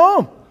going to run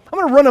home. I'm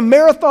going to run a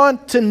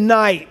marathon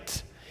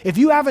tonight. If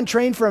you haven't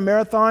trained for a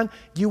marathon,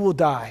 you will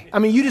die. I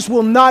mean, you just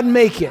will not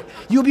make it.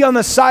 You'll be on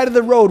the side of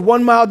the road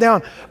 1 mile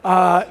down,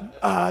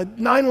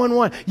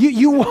 911.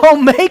 You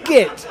won't make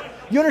it.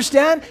 You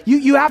understand?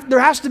 There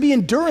has to be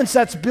endurance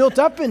that's built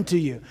up into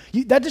you.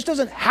 That just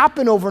doesn't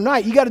happen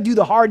overnight. You got to do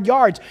the hard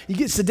yards.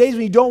 It's the days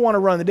when you don't want to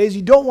run, the days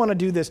you don't want to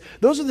do this.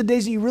 Those are the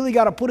days that you really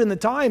got to put in the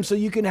time so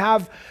you can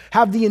have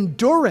the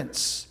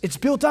endurance. It's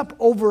built up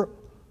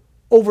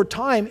over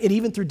time and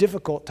even through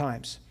difficult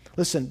times.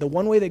 Listen, the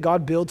one way that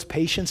God builds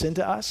patience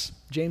into us,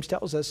 James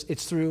tells us,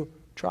 it's through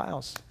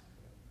trials.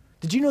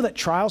 Did you know that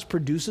trials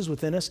produces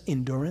within us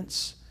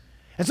endurance?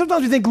 And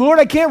sometimes we think, Lord,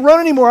 I can't run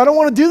anymore. I don't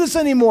want to do this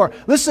anymore.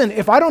 Listen,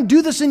 if I don't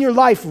do this in your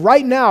life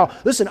right now,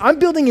 listen, I'm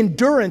building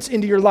endurance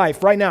into your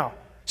life right now,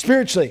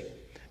 spiritually.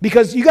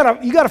 Because you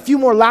got a few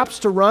more laps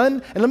to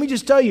run. And let me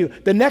just tell you,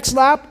 the next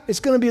lap, it's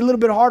going to be a little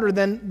bit harder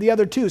than the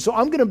other two. So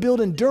I'm going to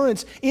build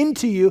endurance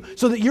into you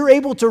so that you're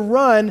able to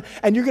run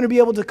and you're going to be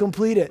able to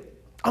complete it.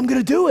 I'm going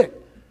to do it.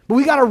 But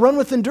we got to run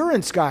with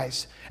endurance,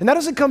 guys. And that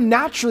doesn't come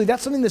naturally.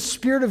 That's something the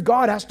Spirit of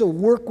God has to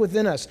work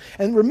within us.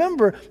 And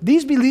remember,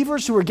 these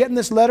believers who are getting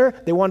this letter,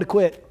 they wanted to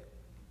quit.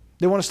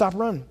 They want to stop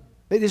running.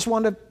 They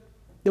want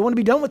to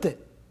be done with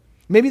it.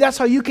 Maybe that's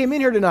how you came in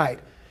here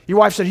tonight. Your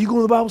wife said, are you going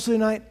to the Bible study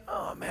tonight?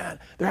 Oh, man,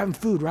 they're having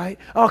food, right?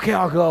 Okay,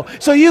 I'll go.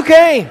 So you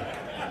came.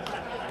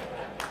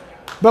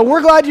 But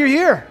we're glad you're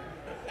here.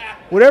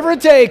 Whatever it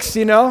takes,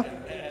 you know.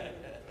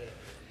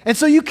 And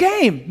so you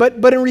came.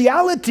 But in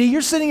reality,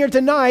 you're sitting here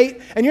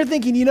tonight and you're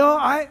thinking, you know,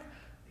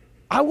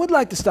 I would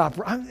like to stop.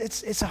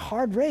 It's a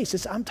hard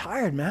race. I'm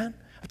tired, man.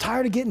 I'm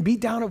tired of getting beat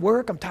down at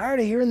work. I'm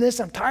tired of hearing this.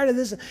 I'm tired of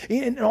this.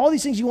 And all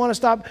these things you want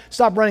to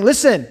stop running.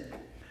 Listen,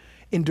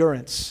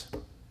 endurance.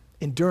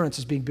 Endurance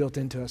is being built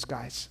into us,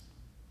 guys.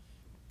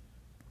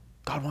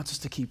 God wants us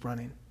to keep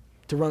running,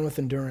 to run with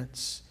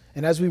endurance.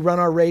 And as we run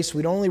our race,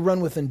 we don't only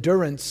run with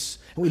endurance,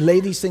 and we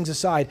lay these things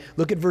aside.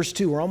 Look at verse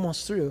 2. We're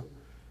almost through.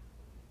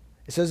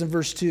 It says in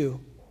verse 2,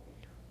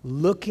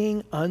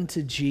 looking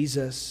unto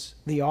Jesus,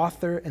 the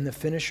author and the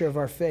finisher of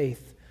our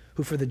faith,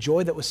 who for the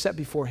joy that was set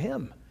before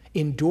him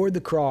endured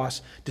the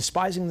cross,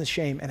 despising the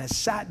shame, and has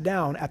sat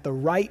down at the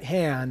right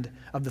hand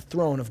of the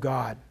throne of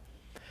God.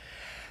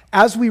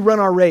 As we run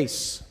our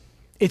race,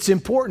 it's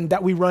important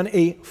that we run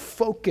a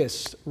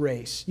focused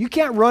race. You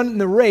can't run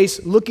the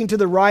race looking to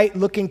the right,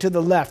 looking to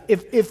the left.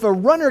 If a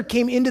runner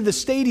came into the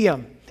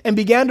stadium and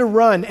began to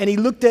run, and he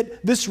looked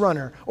at this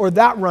runner or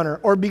that runner,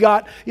 or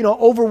got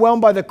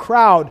overwhelmed by the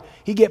crowd,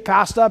 he'd get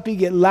passed up, he'd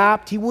get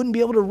lapped, he wouldn't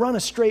be able to run a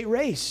straight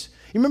race.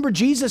 You remember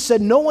Jesus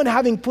said, no one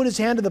having put his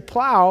hand to the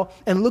plow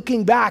and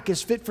looking back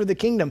is fit for the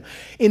kingdom.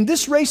 In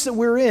this race that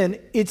we're in,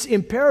 it's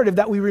imperative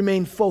that we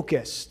remain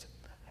focused.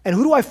 And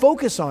who do I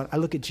focus on? I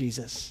look at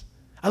Jesus.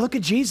 I look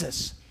at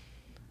Jesus.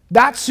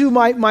 That's who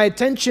my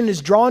attention is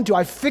drawn to.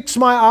 I fix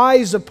my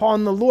eyes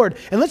upon the Lord.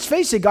 And let's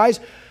face it, guys,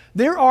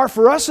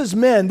 for us as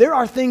men, there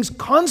are things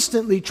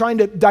constantly trying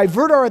to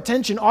divert our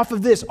attention off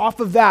of this,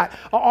 off of that,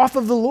 off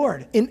of the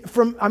Lord.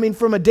 From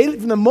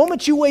the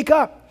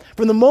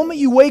moment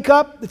you wake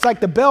up, it's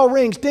like the bell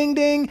rings, ding,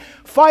 ding,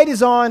 fight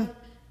is on,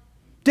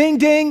 ding,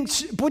 ding,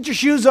 put your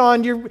shoes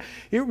on,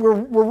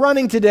 we're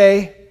running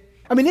today.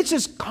 It's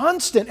just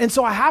constant. And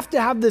so I have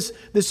to have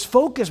this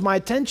focus, my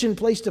attention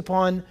placed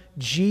upon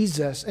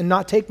Jesus and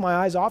not take my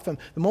eyes off him.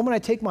 The moment I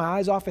take my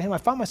eyes off of him, I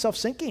find myself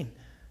sinking.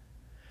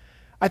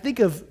 I think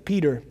of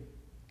Peter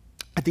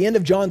at the end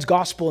of John's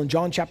gospel in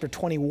John chapter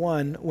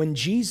 21, when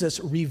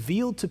Jesus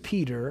revealed to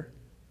Peter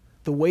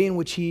the way in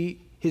which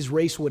his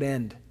race would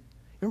end.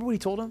 Remember what he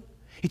told him?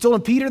 He told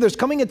him, Peter, there's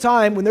coming a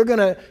time when they're going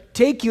to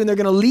take you and they're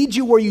going to lead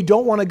you where you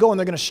don't want to go, and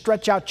they're going to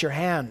stretch out your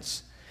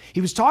hands. He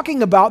was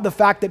talking about the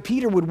fact that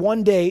Peter would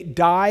one day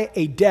die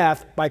a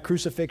death by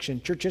crucifixion.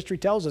 Church history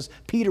tells us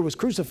Peter was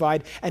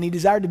crucified, and he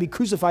desired to be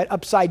crucified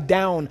upside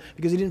down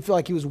because he didn't feel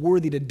like he was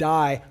worthy to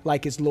die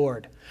like his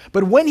Lord.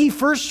 But when he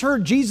first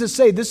heard Jesus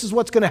say, this is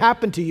what's going to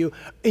happen to you,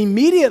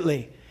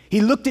 immediately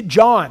he looked at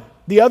John,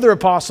 the other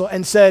apostle,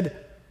 and said,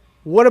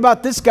 what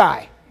about this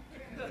guy?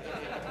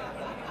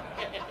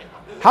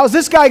 How's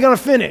this guy going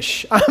to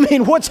finish?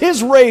 What's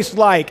his race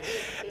like?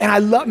 And I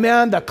love,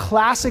 the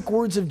classic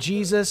words of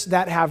Jesus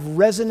that have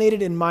resonated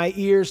in my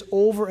ears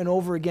over and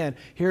over again.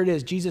 Here it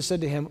is. Jesus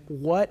said to him,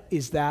 what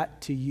is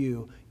that to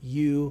you?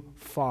 You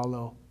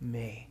follow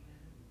me.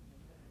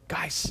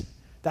 Guys,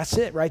 that's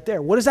it right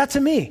there. What is that to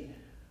me?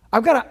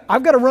 I've got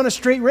to run a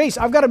straight race.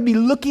 I've got to be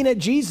looking at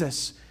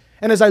Jesus.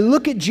 And as I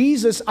look at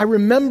Jesus, I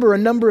remember a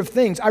number of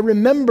things. I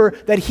remember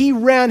that he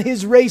ran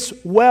his race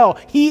well.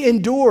 He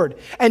endured.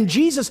 And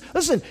Jesus,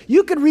 listen,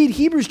 you could read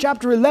Hebrews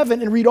chapter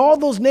 11 and read all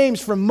those names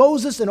from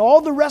Moses and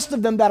all the rest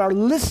of them that are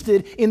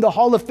listed in the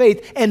Hall of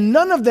Faith, and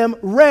none of them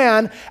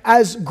ran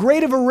as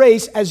great of a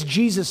race as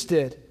Jesus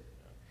did.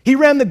 He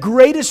ran the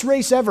greatest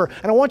race ever.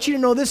 And I want you to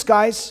know this,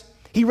 guys.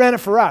 He ran it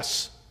for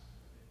us.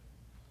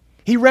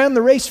 He ran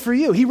the race for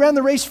you. He ran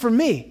the race for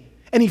me.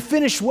 And he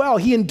finished well.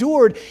 He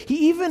endured.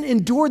 He even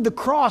endured the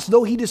cross,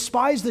 though he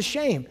despised the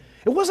shame.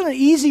 It wasn't an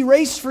easy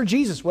race for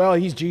Jesus. Well,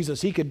 he's Jesus.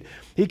 He could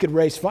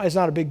race. It's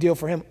not a big deal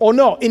for him. Oh,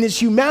 no. In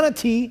his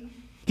humanity,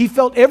 he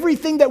felt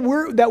everything that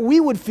we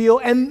would feel,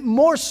 and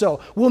more so.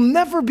 We'll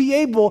never be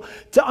able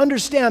to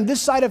understand this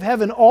side of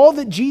heaven, all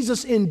that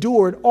Jesus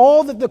endured,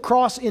 all that the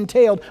cross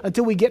entailed,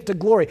 until we get to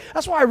glory.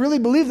 That's why I really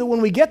believe that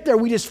when we get there,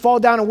 we just fall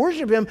down and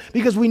worship him,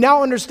 because we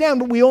now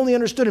understand what we only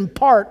understood in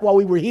part while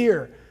we were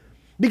here.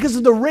 Because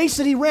of the race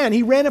that he ran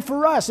it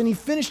for us, and he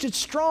finished it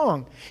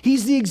strong.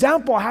 He's the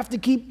example. I have to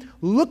keep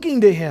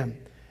looking to him.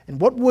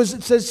 And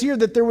it says here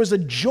that there was a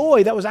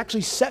joy that was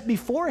actually set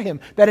before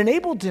him that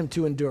enabled him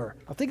to endure.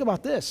 Now think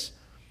about this.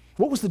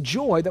 What was the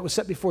joy that was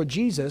set before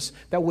Jesus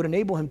that would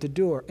enable him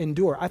to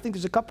endure? I think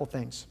there's a couple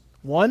things.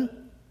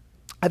 One,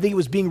 I think it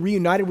was being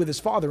reunited with his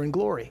Father in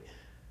glory.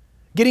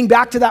 Getting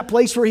back to that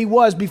place where he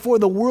was before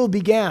the world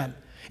began.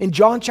 In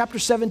John chapter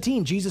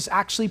 17, Jesus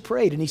actually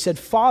prayed, and he said,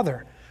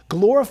 Father,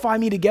 glorify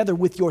me together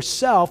with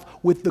yourself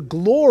with the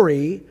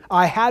glory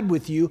I had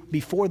with you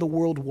before the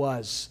world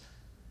was.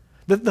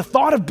 The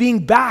thought of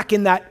being back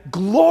in that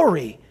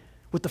glory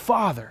with the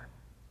Father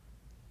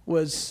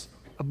was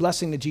a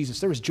blessing to Jesus.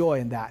 There was joy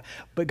in that.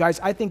 But guys,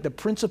 I think the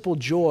principal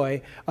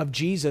joy of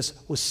Jesus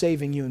was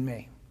saving you and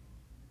me.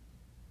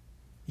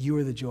 You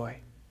were the joy.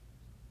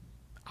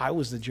 I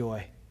was the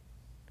joy.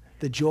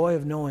 The joy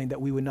of knowing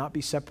that we would not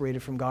be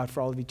separated from God for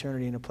all of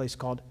eternity in a place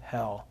called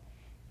hell,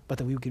 but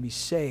that we could be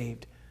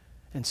saved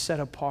and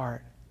set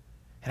apart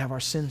and have our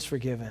sins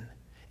forgiven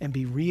and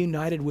be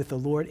reunited with the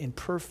Lord in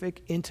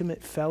perfect,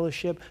 intimate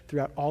fellowship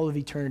throughout all of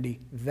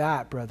eternity.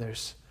 That,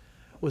 brothers,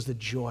 was the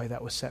joy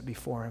that was set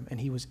before him, and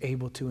he was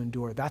able to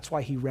endure. That's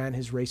why he ran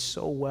his race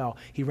so well.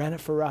 He ran it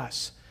for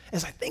us.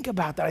 As I think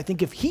about that, I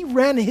think if he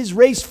ran his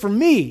race for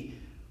me,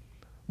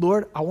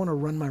 Lord, I want to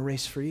run my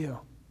race for you.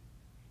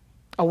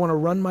 I want to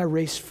run my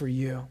race for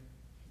you.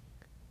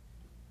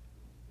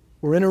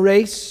 We're in a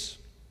race.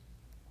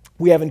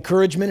 We have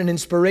encouragement and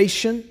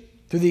inspiration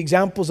through the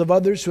examples of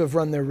others who have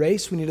run their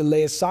race. We need to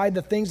lay aside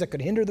the things that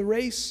could hinder the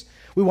race.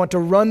 We want to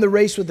run the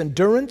race with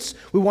endurance.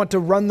 We want to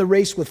run the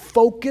race with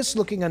focus,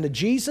 looking unto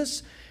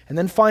Jesus. And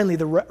then finally,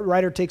 the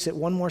writer takes it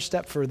one more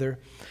step further.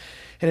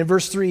 And in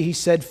verse 3, he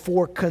said,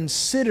 for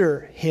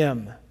consider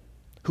him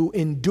who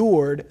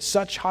endured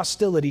such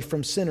hostility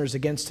from sinners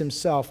against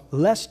himself,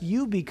 lest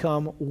you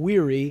become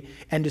weary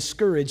and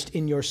discouraged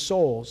in your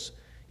souls.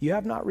 you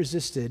have not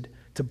resisted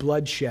to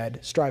bloodshed,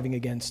 striving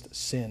against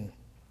sin.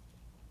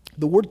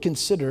 The word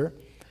consider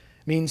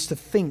means to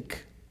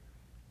think,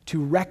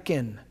 to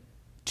reckon,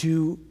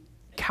 to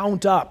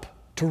count up,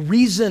 to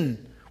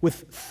reason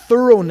with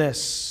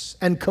thoroughness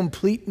and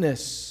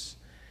completeness.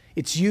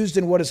 It's used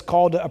in what is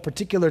called a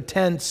particular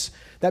tense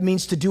that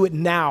means to do it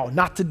now,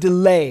 not to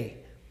delay.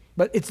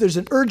 But there's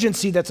an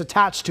urgency that's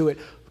attached to it.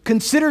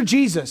 Consider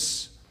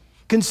Jesus.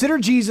 Consider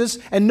Jesus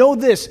and know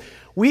this.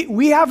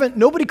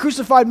 Nobody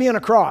crucified me on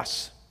a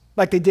cross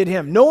like they did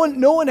him. No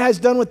one has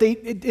done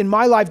in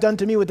my life done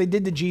to me what they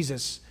did to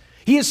Jesus.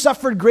 He has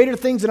suffered greater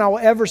things than I will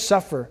ever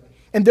suffer.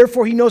 And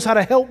therefore, he knows how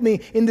to help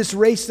me in this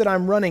race that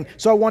I'm running.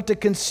 So I want to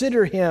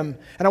consider him,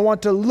 and I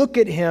want to look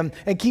at him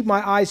and keep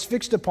my eyes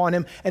fixed upon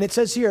him. And it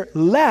says here,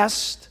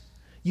 lest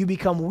you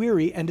become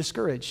weary and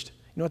discouraged.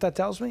 You know what that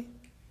tells me?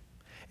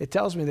 It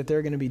tells me that there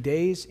are going to be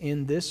days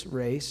in this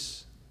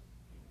race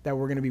that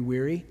we're going to be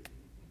weary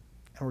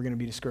and we're going to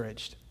be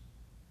discouraged.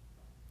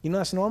 You know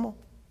that's normal?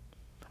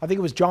 I think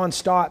it was John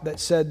Stott that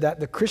said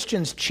that the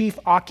Christian's chief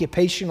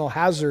occupational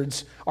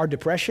hazards are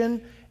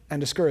depression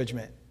and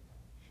discouragement.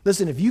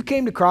 Listen, if you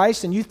came to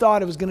Christ and you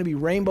thought it was going to be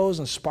rainbows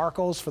and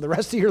sparkles for the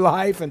rest of your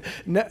life,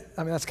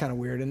 that's kind of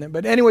weird, isn't it?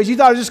 But anyways, you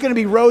thought it was just going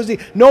to be rosy,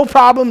 no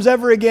problems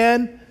ever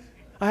again.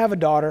 I have a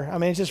daughter.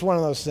 It's just one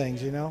of those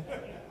things,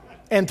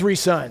 and 3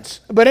 sons.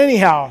 But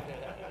anyhow,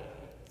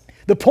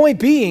 the point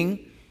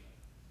being,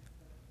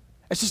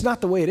 it's just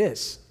not the way it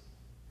is.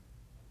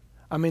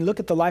 Look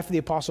at the life of the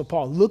Apostle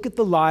Paul. Look at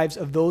the lives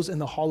of those in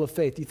the hall of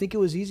faith. Do you think it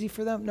was easy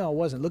for them? No, it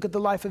wasn't. Look at the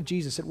life of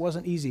Jesus. It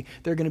wasn't easy.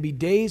 There are going to be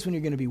days when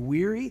you're going to be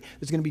weary.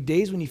 There's going to be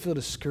days when you feel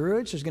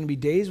discouraged. There's going to be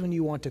days when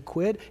you want to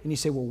quit. And you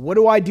say, well, what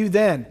do I do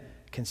then?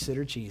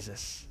 Consider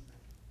Jesus.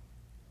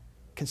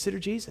 Consider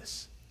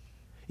Jesus.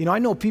 I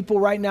know people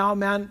right now,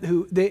 man,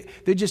 who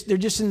they're just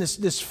in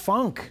this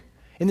funk,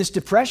 in this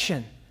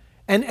depression.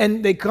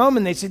 And they come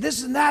and they say,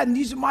 this and that, and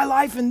these are my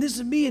life, and this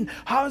is me, and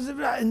how is it,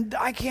 and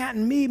I can't,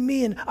 and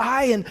me, and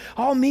I, and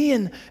all me,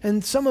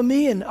 and some of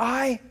me, and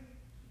I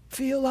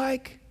feel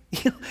like,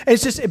 and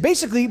it's just,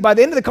 basically, by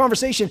the end of the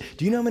conversation,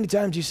 do you know how many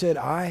times you said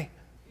I?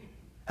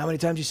 How many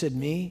times you said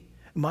me,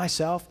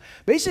 myself?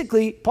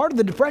 Basically, part of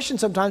the depression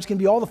sometimes can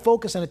be all the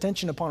focus and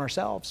attention upon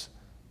ourselves.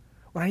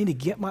 When I need to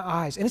get my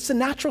eyes, and it's a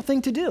natural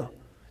thing to do.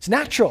 It's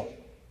natural.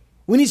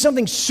 We need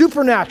something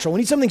supernatural.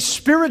 We need something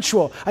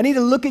spiritual. I need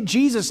to look at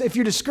Jesus. If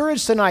you're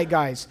discouraged tonight,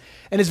 guys,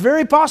 and it's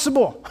very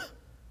possible,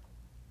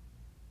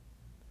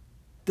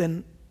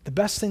 then the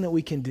best thing that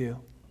we can do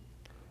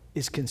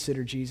is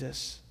consider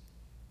Jesus.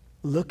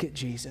 Look at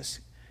Jesus.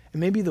 And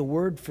maybe the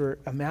word for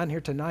a man here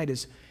tonight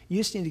is you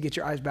just need to get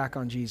your eyes back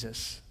on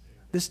Jesus.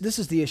 This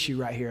is the issue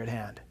right here at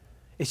hand.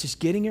 It's just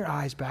getting your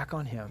eyes back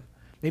on him.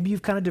 Maybe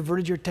you've kind of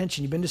diverted your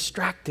attention. You've been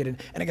distracted, and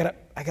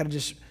I gotta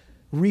just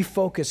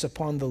refocus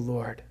upon the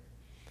Lord.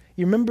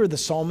 You remember the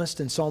psalmist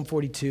in Psalm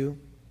 42?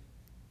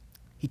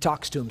 He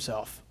talks to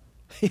himself.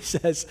 He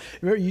says,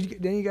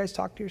 didn't you guys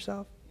talk to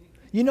yourself?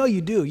 You know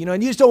you do,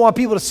 and you just don't want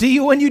people to see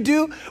you when you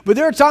do, but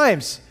there are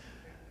times,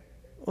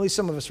 at least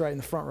some of us right in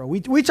the front row,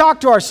 we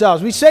talk to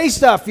ourselves. We say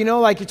stuff,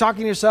 like you're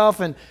talking to yourself,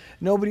 and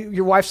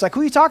your wife's like,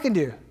 who are you talking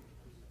to?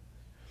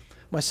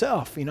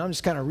 Myself, I'm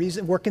just kind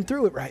of working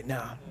through it right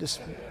now,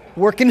 just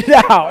working it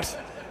out,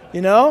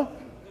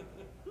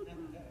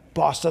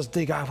 Boss doesn't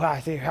think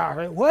I think,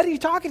 what are you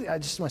talking to?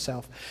 Just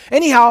myself.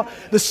 Anyhow,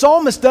 the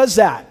psalmist does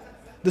that.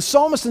 The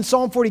psalmist in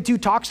Psalm 42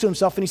 talks to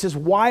himself and he says,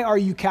 why are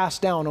you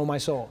cast down, O my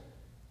soul?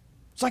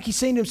 It's like he's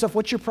saying to himself,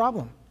 what's your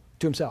problem?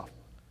 To himself.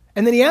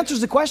 And then he answers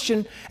the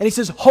question and he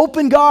says, hope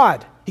in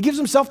God. He gives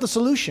himself the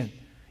solution.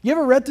 You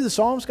ever read through the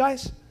Psalms,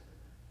 guys?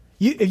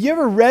 Have you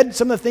ever read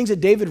some of the things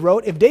that David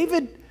wrote? If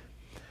David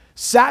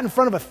sat in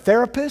front of a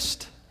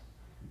therapist,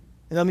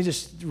 and let me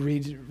just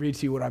read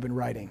to you what I've been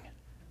writing.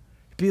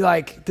 Be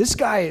like, this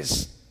guy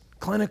is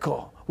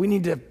clinical. We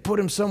need to put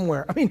him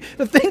somewhere.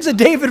 The things that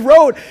David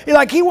wrote,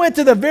 he went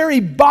to the very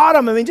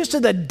bottom, just to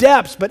the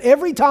depths. But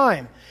every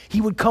time he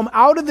would come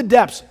out of the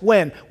depths,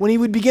 when he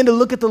would begin to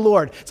look at the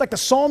Lord. It's like the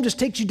psalm just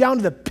takes you down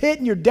to the pit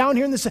and you're down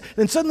here in this.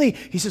 Then suddenly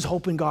he says,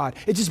 hope in God.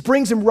 It just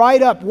brings him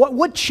right up.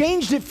 What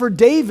changed it for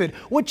David?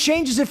 What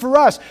changes it for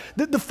us?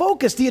 The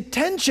focus, the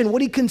attention,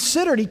 what he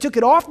considered. He took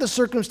it off the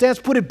circumstance,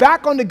 put it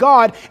back onto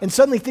God, and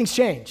suddenly things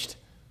changed.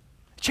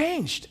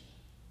 Changed.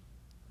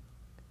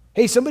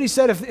 Hey, somebody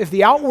said if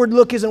the outward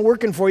look isn't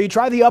working for you,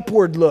 try the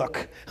upward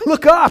look.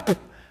 Look up.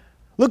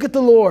 Look at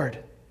the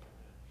Lord.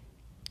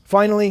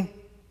 Finally,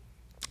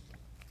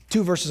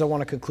 2 verses I want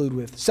to conclude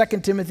with.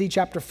 2 Timothy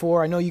chapter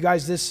 4. I know you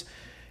guys,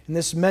 in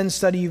this men's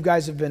study, you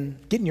guys have been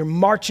getting your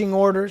marching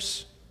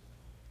orders,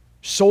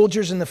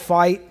 soldiers in the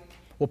fight.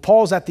 Well,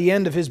 Paul's at the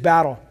end of his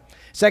battle.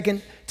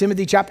 2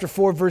 Timothy chapter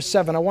 4, verse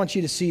 7. I want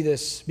you to see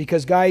this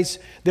because, guys,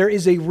 there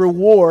is a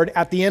reward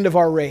at the end of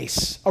our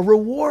race. A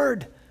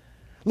reward.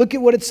 Look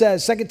at what it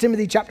says, 2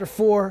 Timothy chapter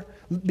 4,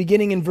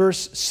 beginning in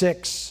verse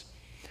 6.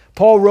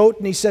 Paul wrote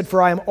and he said, for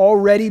I am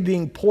already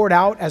being poured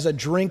out as a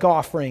drink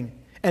offering,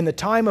 and the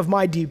time of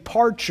my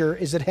departure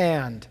is at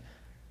hand.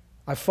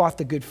 I've fought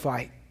the good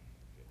fight.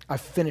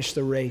 I've finished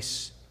the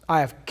race. I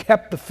have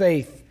kept the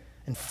faith.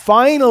 And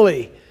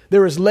finally,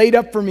 there is laid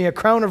up for me a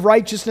crown of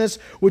righteousness,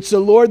 which the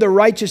Lord, the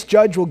righteous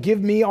judge, will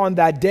give me on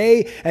that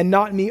day, and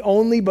not me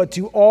only, but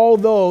to all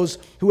those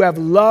who have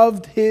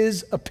loved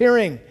his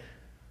appearing.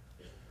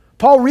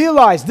 Paul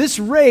realized this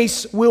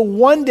race will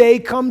one day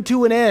come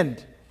to an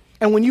end.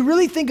 And when you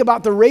really think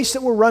about the race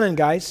that we're running,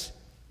 guys,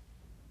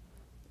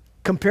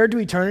 compared to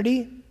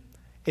eternity,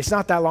 it's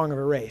not that long of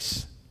a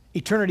race.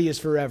 Eternity is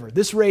forever.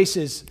 This race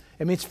is,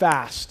 it's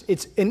fast.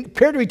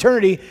 Compared to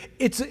eternity,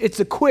 it's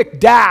a quick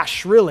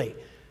dash, really.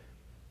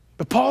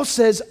 But Paul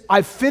says,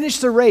 I've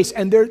finished the race,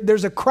 and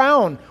there's a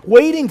crown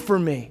waiting for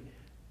me.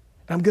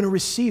 And I'm going to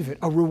receive it,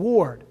 a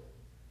reward.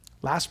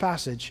 Last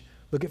passage,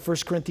 look at 1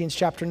 Corinthians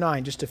chapter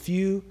 9, just a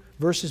few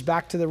verses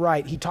back to the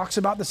right. He talks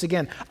about this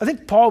again. I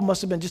think Paul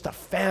must have been just a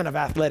fan of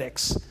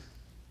athletics.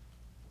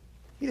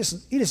 He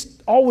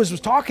just always was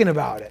talking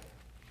about it.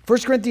 1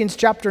 Corinthians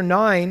chapter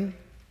 9,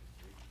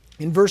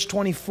 in verse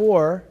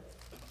 24,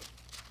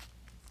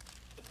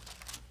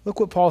 look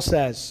what Paul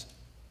says.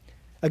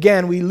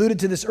 Again, we alluded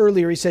to this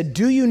earlier. He said,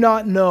 do you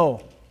not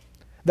know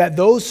that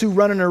those who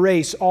run in a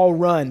race all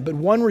run, but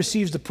one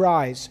receives the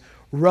prize?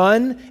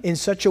 Run in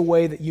such a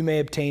way that you may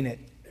obtain it.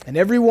 And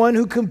everyone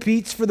who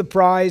competes for the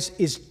prize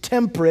is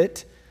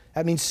temperate,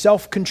 that means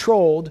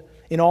self-controlled,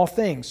 in all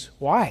things.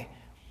 Why?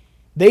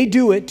 They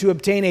do it to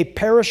obtain a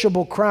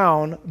perishable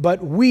crown,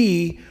 but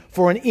we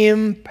for an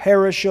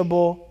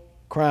imperishable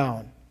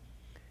crown.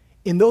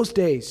 In those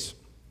days,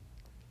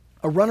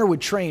 a runner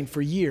would train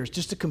for years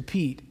just to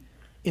compete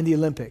in the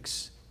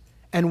Olympics.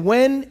 And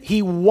when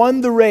he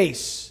won the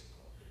race,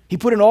 he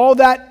put in all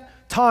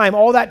that time,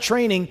 all that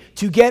training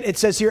to get, it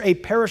says here, a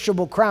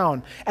perishable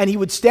crown. And he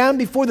would stand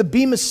before the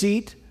bema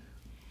seat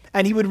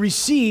and he would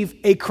receive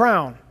a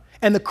crown.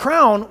 And the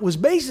crown was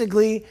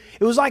basically,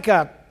 it was like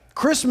a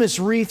Christmas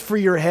wreath for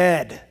your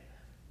head.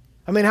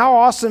 I mean, how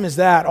awesome is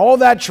that? All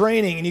that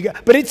training.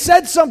 But it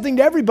said something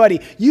to everybody.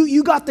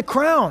 You got the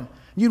crown.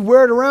 You'd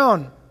wear it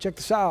around. Check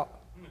this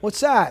out. What's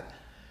that?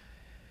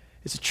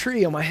 It's a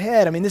tree on my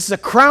head. I mean, this is a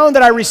crown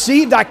that I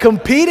received. I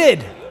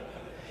competed.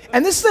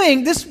 And this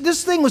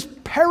thing was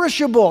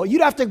perishable.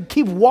 You'd have to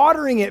keep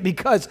watering it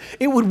because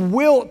it would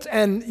wilt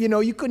and,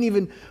 you couldn't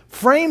even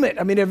frame it.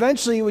 I mean,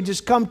 eventually it would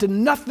just come to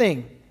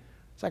nothing.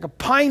 It's like a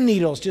pine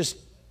needle. It's just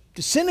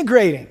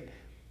disintegrating.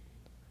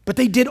 But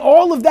they did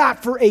all of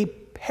that for a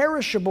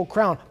perishable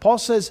crown. Paul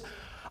says,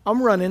 I'm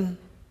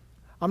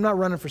not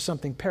running for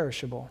something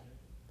perishable,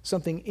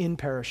 something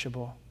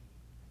imperishable.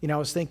 I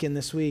was thinking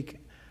this week,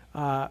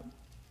 I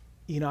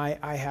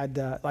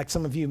had, like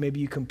some of you, maybe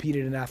you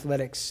competed in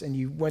athletics and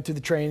you went through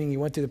the training, you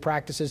went through the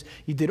practices,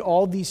 you did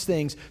all these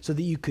things so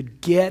that you could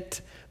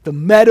get the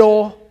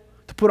medal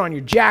to put on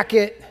your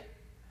jacket,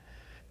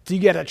 so you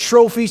get a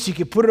trophy so you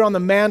could put it on the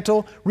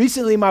mantle.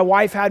 Recently, my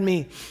wife had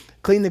me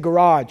clean the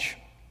garage.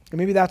 And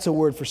maybe that's a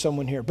word for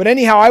someone here. But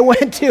anyhow, I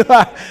went to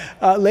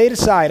lay it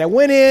aside. I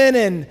went in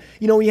and,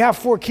 when you have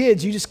 4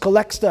 kids, you just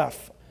collect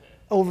stuff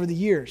over the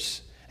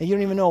years. And you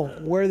don't even know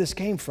where this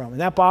came from. And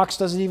that box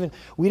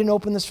we didn't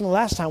open this from the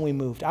last time we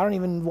moved. I don't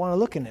even want to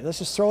look in it. Let's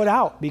just throw it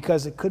out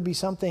because it could be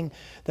something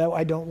that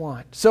I don't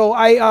want. So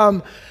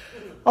I'm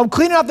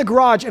cleaning out the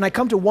garage and I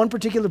come to one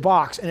particular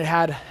box and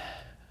it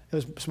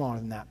was smaller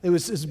than that. It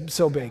was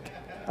so big.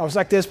 I was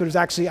like this, but it was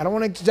actually, I don't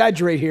want to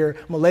exaggerate here.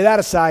 I'm going to lay that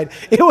aside.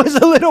 It was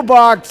a little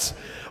box,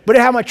 but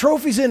it had my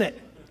trophies in it.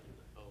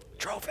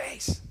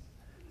 Trophies,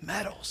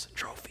 medals,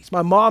 trophies.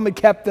 My mom had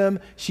kept them.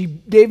 She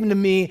gave them to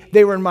me.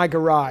 They were in my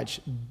garage.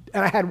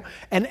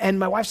 And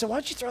my wife said, why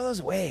don't you throw those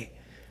away?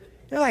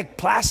 They're like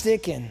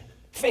plastic and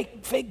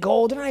fake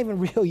gold. They're not even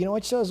real. Why don't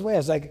you throw those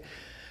away?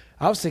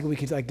 I was thinking we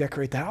could like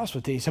decorate the house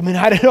with these. I mean,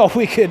 I don't know if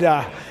we could,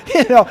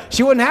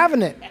 she wasn't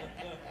having it.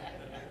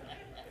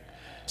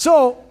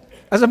 So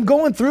as I'm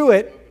going through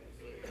it,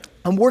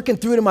 I'm working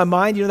through it in my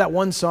mind. That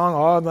one song,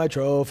 all my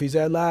trophies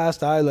at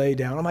last I lay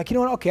down. I'm like, you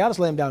know what? Okay, I'll just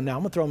lay them down now.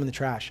 I'm going to throw them in the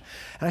trash.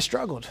 And I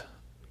struggled.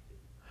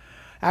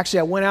 Actually,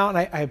 I went out and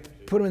I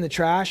put them in the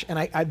trash,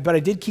 but I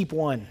did keep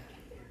one.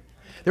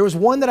 There was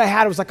one that I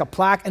had. It was like a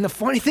plaque. And the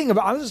funny thing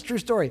about, this is a true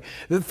story.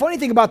 The funny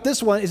thing about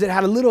this one is it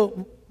had a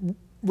little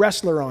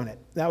wrestler on it.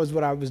 That was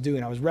what I was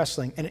doing. I was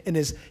wrestling. And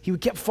he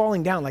kept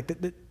falling down. Like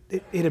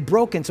it had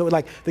broken. So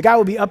the guy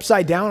would be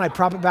upside down. I'd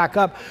prop it back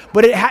up.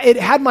 But it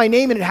had my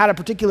name and it had a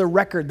particular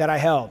record that I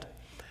held.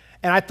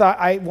 And I thought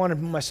I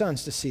wanted my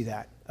sons to see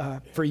that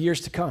for years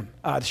to come,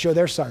 to show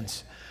their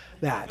sons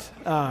that.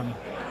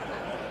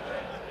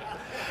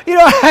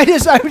 I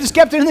just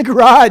kept it in the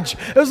garage.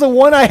 It was the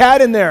one I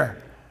had in there.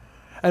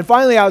 And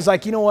finally I was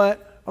like, you know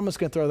what? I'm just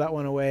going to throw that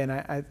one away. And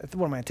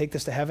what am I going to take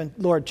this to heaven?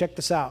 Lord, check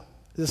this out.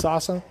 Is this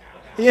awesome?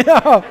 It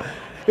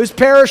was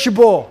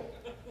perishable.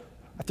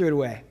 I threw it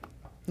away.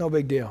 No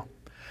big deal.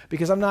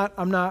 Because I'm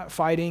not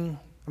fighting,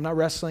 I'm not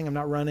wrestling, I'm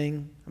not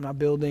running, I'm not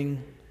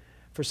building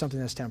for something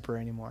that's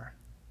temporary anymore.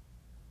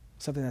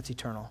 Something that's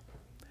eternal.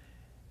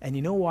 And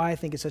you know why I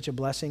think it's such a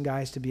blessing,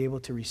 guys, to be able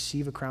to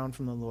receive a crown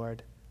from the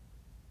Lord?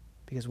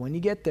 Because when you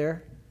get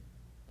there,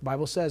 the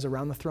Bible says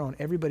around the throne,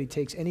 everybody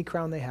takes any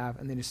crown they have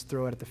and they just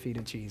throw it at the feet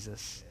of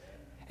Jesus.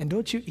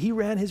 And he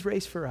ran his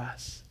race for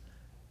us.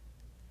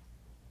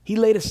 He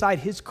laid aside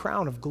his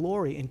crown of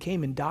glory and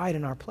came and died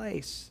in our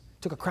place.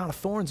 Took a crown of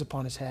thorns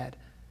upon his head.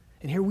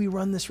 And here we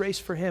run this race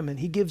for him, and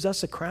he gives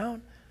us a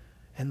crown,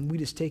 and we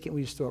just take it,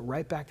 we just throw it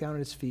right back down at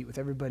his feet with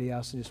everybody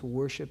else and just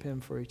worship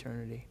him for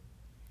eternity.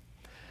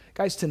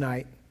 Guys,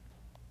 tonight,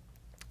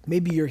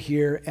 maybe you're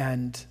here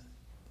and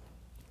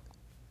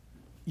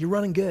you're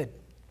running good.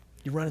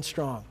 You're running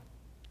strong.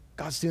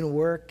 God's doing a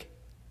work.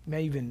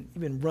 Man, you've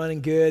been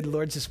running good. The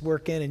Lord's just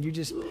working, and you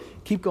just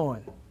keep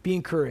going. Be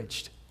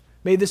encouraged.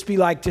 May this be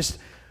like just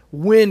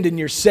wind in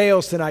your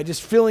sails tonight,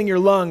 just filling your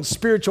lungs,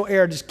 spiritual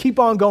air. Just keep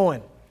on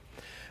going.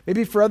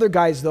 Maybe for other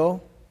guys,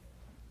 though,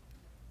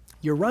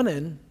 you're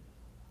running,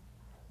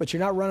 but you're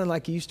not running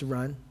like you used to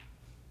run.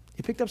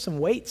 You picked up some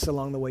weights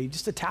along the way. You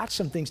just attached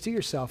some things to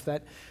yourself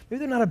that maybe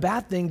they're not a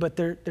bad thing, but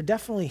they're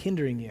definitely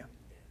hindering you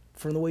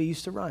from the way you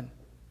used to run.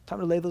 Time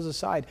to lay those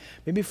aside.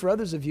 Maybe for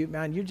others of you,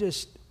 man,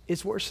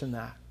 it's worse than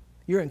that.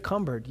 You're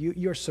encumbered.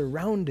 You're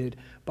surrounded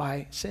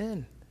by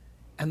sin.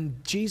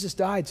 And Jesus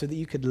died so that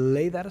you could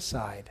lay that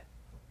aside.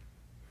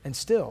 And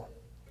still,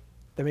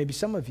 there may be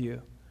some of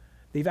you,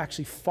 they've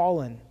actually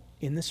fallen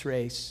in this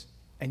race,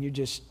 and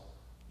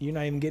you're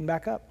not even getting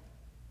back up.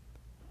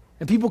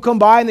 And people come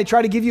by and they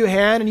try to give you a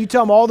hand, and you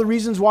tell them all the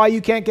reasons why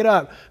you can't get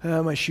up.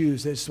 My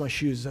shoes, that's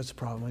the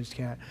problem. I just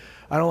can't.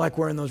 I don't like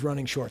wearing those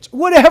running shorts.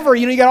 Whatever,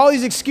 you got all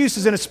these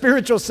excuses in a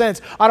spiritual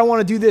sense. I don't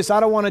want to do this. I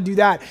don't want to do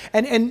that.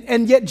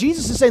 And yet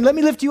Jesus is saying, let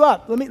me lift you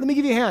up. Let me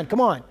give you a hand.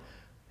 Come on.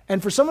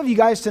 And for some of you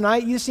guys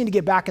tonight, you just need to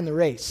get back in the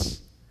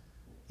race.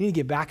 You need to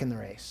get back in the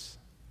race.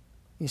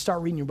 You need to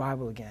start reading your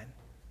Bible again.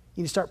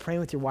 You need to start praying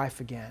with your wife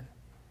again.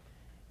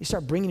 You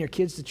start bringing your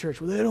kids to church.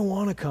 Well, they don't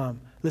want to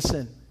come.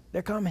 Listen,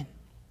 they're coming.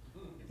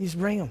 You just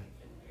bring them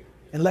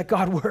and let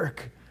God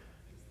work.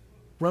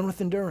 Run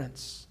with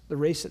endurance the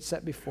race that's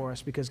set before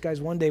us, because,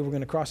 guys, one day we're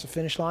going to cross the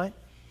finish line,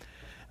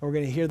 and we're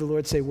going to hear the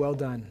Lord say, well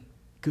done,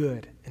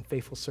 good and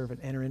faithful servant.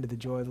 Enter into the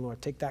joy of the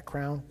Lord. Take that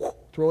crown,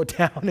 throw it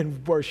down,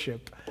 and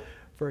worship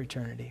for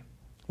eternity.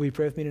 Will you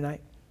pray with me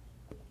tonight?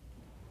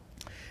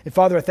 And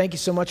Father, I thank you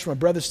so much for my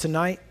brothers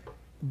tonight,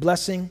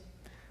 blessing,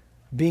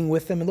 being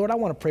with them. And Lord, I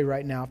want to pray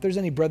right now. If there's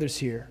any brothers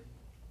here,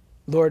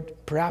 Lord,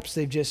 perhaps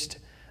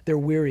they're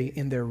weary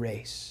in their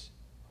race,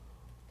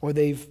 or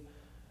they've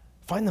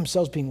find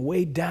themselves being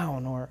weighed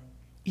down or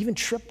even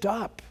tripped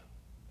up.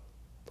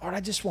 Lord, I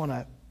just want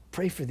to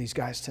pray for these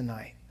guys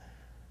tonight.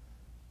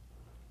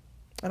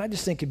 And I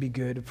just think it'd be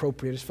good,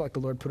 appropriate. I just feel like the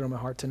Lord put it on my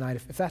heart tonight.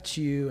 If that's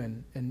you,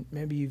 and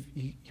maybe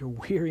you're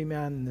weary,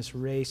 man, in this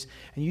race,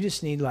 and you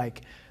just need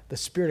like the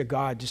Spirit of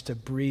God just to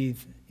breathe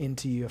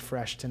into you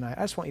afresh tonight,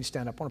 I just want you to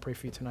stand up. I want to pray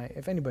for you tonight.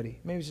 If anybody,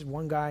 maybe it's just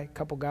one guy, a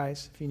couple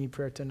guys, if you need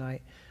prayer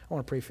tonight, I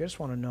want to pray for you. I just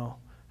want to know.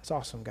 That's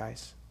awesome,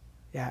 guys.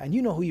 Yeah, and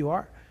you know who you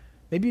are.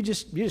 Maybe you're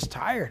just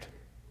tired.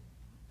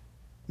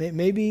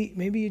 Maybe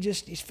you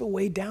just feel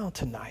weighed down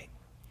tonight.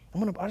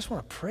 I just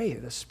want to pray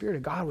that the Spirit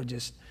of God would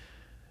just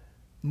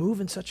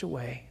move in such a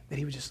way that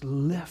he would just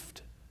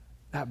lift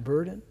that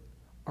burden,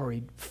 or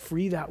he'd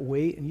free that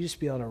weight, and you just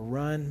be able to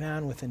run,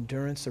 man, with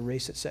endurance the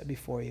race that's set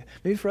before you.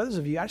 Maybe for others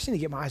of you, I just need to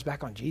get my eyes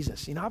back on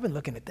Jesus. I've been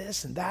looking at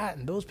this and that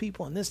and those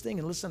people and this thing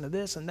and listening to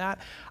this and that.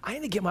 I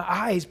need to get my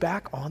eyes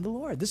back on the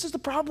Lord. This is the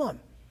problem.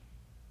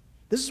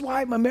 This is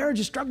why my marriage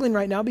is struggling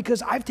right now,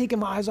 because I've taken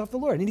my eyes off the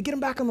Lord. I need to get them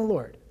back on the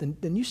Lord.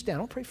 Then you stand.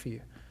 I'll pray for you.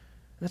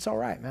 And that's all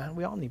right, man.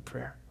 We all need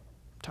prayer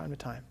from time to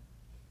time.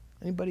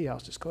 Anybody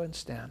else, just go ahead and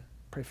stand.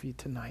 Pray for you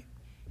tonight.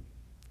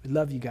 We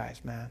love you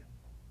guys, man.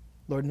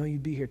 Lord, know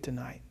you'd be here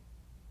tonight.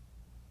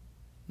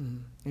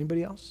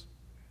 Anybody else?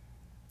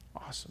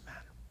 Awesome, man.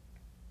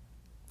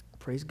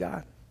 Praise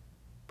God.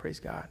 Praise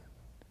God.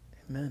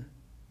 Amen.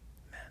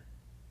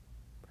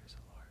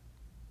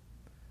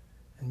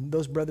 And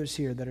those brothers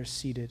here that are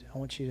seated, I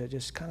want you to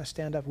just kind of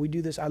stand up. We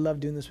do this. I love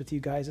doing this with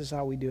you guys. This is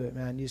how we do it,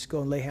 man. You just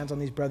go and lay hands on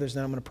these brothers, and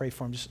then I'm going to pray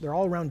for them. They're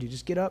all around you.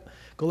 Just get up,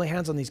 go lay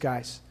hands on these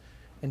guys,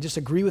 and just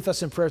agree with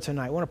us in prayer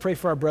tonight. I want to pray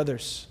for our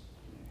brothers.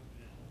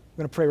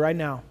 We're going to pray right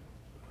now.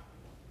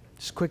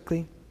 Just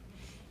quickly.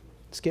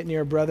 Let's get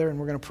near a brother, and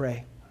we're going to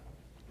pray.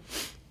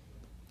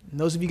 And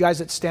those of you guys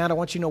that stand, I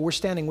want you to know we're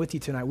standing with you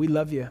tonight. We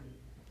love you.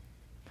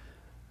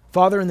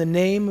 Father, in the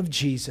name of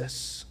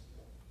Jesus,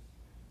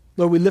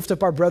 Lord, we lift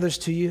up our brothers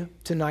to you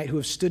tonight who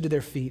have stood to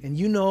their feet. And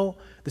you know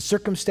the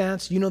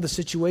circumstance, you know the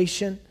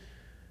situation.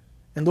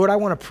 And Lord, I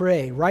want to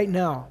pray right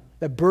now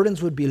that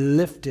burdens would be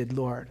lifted,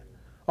 Lord,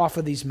 off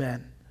of these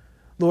men.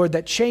 Lord,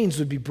 that chains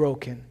would be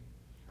broken.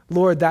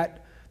 Lord,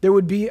 that there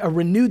would be a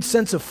renewed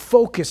sense of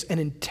focus and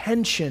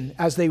intention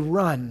as they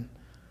run.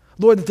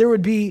 Lord, that there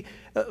would be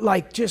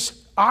like just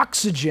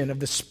oxygen of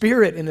the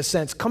Spirit, in a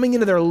sense, coming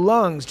into their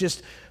lungs,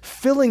 just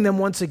filling them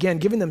once again,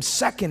 giving them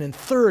second and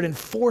third and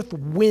fourth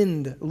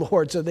wind,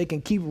 Lord, so they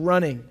can keep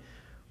running.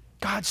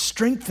 God,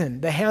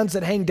 strengthen the hands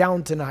that hang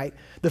down tonight,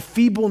 the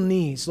feeble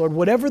knees. Lord,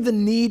 whatever the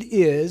need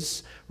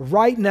is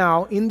right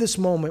now in this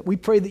moment, we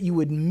pray that you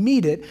would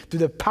meet it through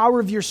the power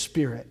of your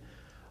Spirit.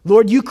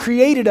 Lord, you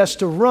created us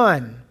to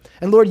run.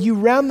 And Lord, you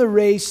ran the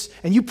race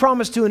and you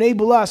promised to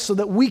enable us so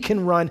that we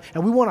can run,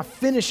 and we want to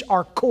finish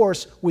our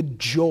course with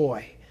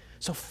joy.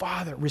 So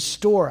Father,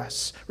 restore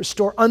us.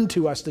 Restore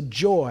unto us the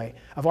joy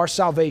of our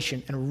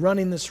salvation and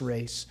running this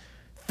race.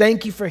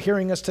 Thank you for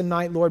hearing us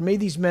tonight, Lord. May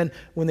these men,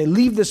 when they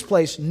leave this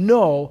place,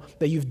 know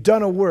that you've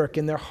done a work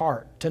in their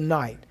heart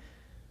tonight.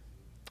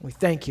 We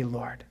thank you,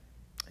 Lord.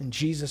 In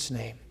Jesus'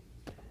 name,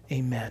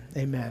 amen.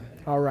 Amen.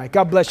 All right.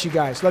 God bless you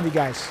guys. Love you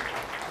guys.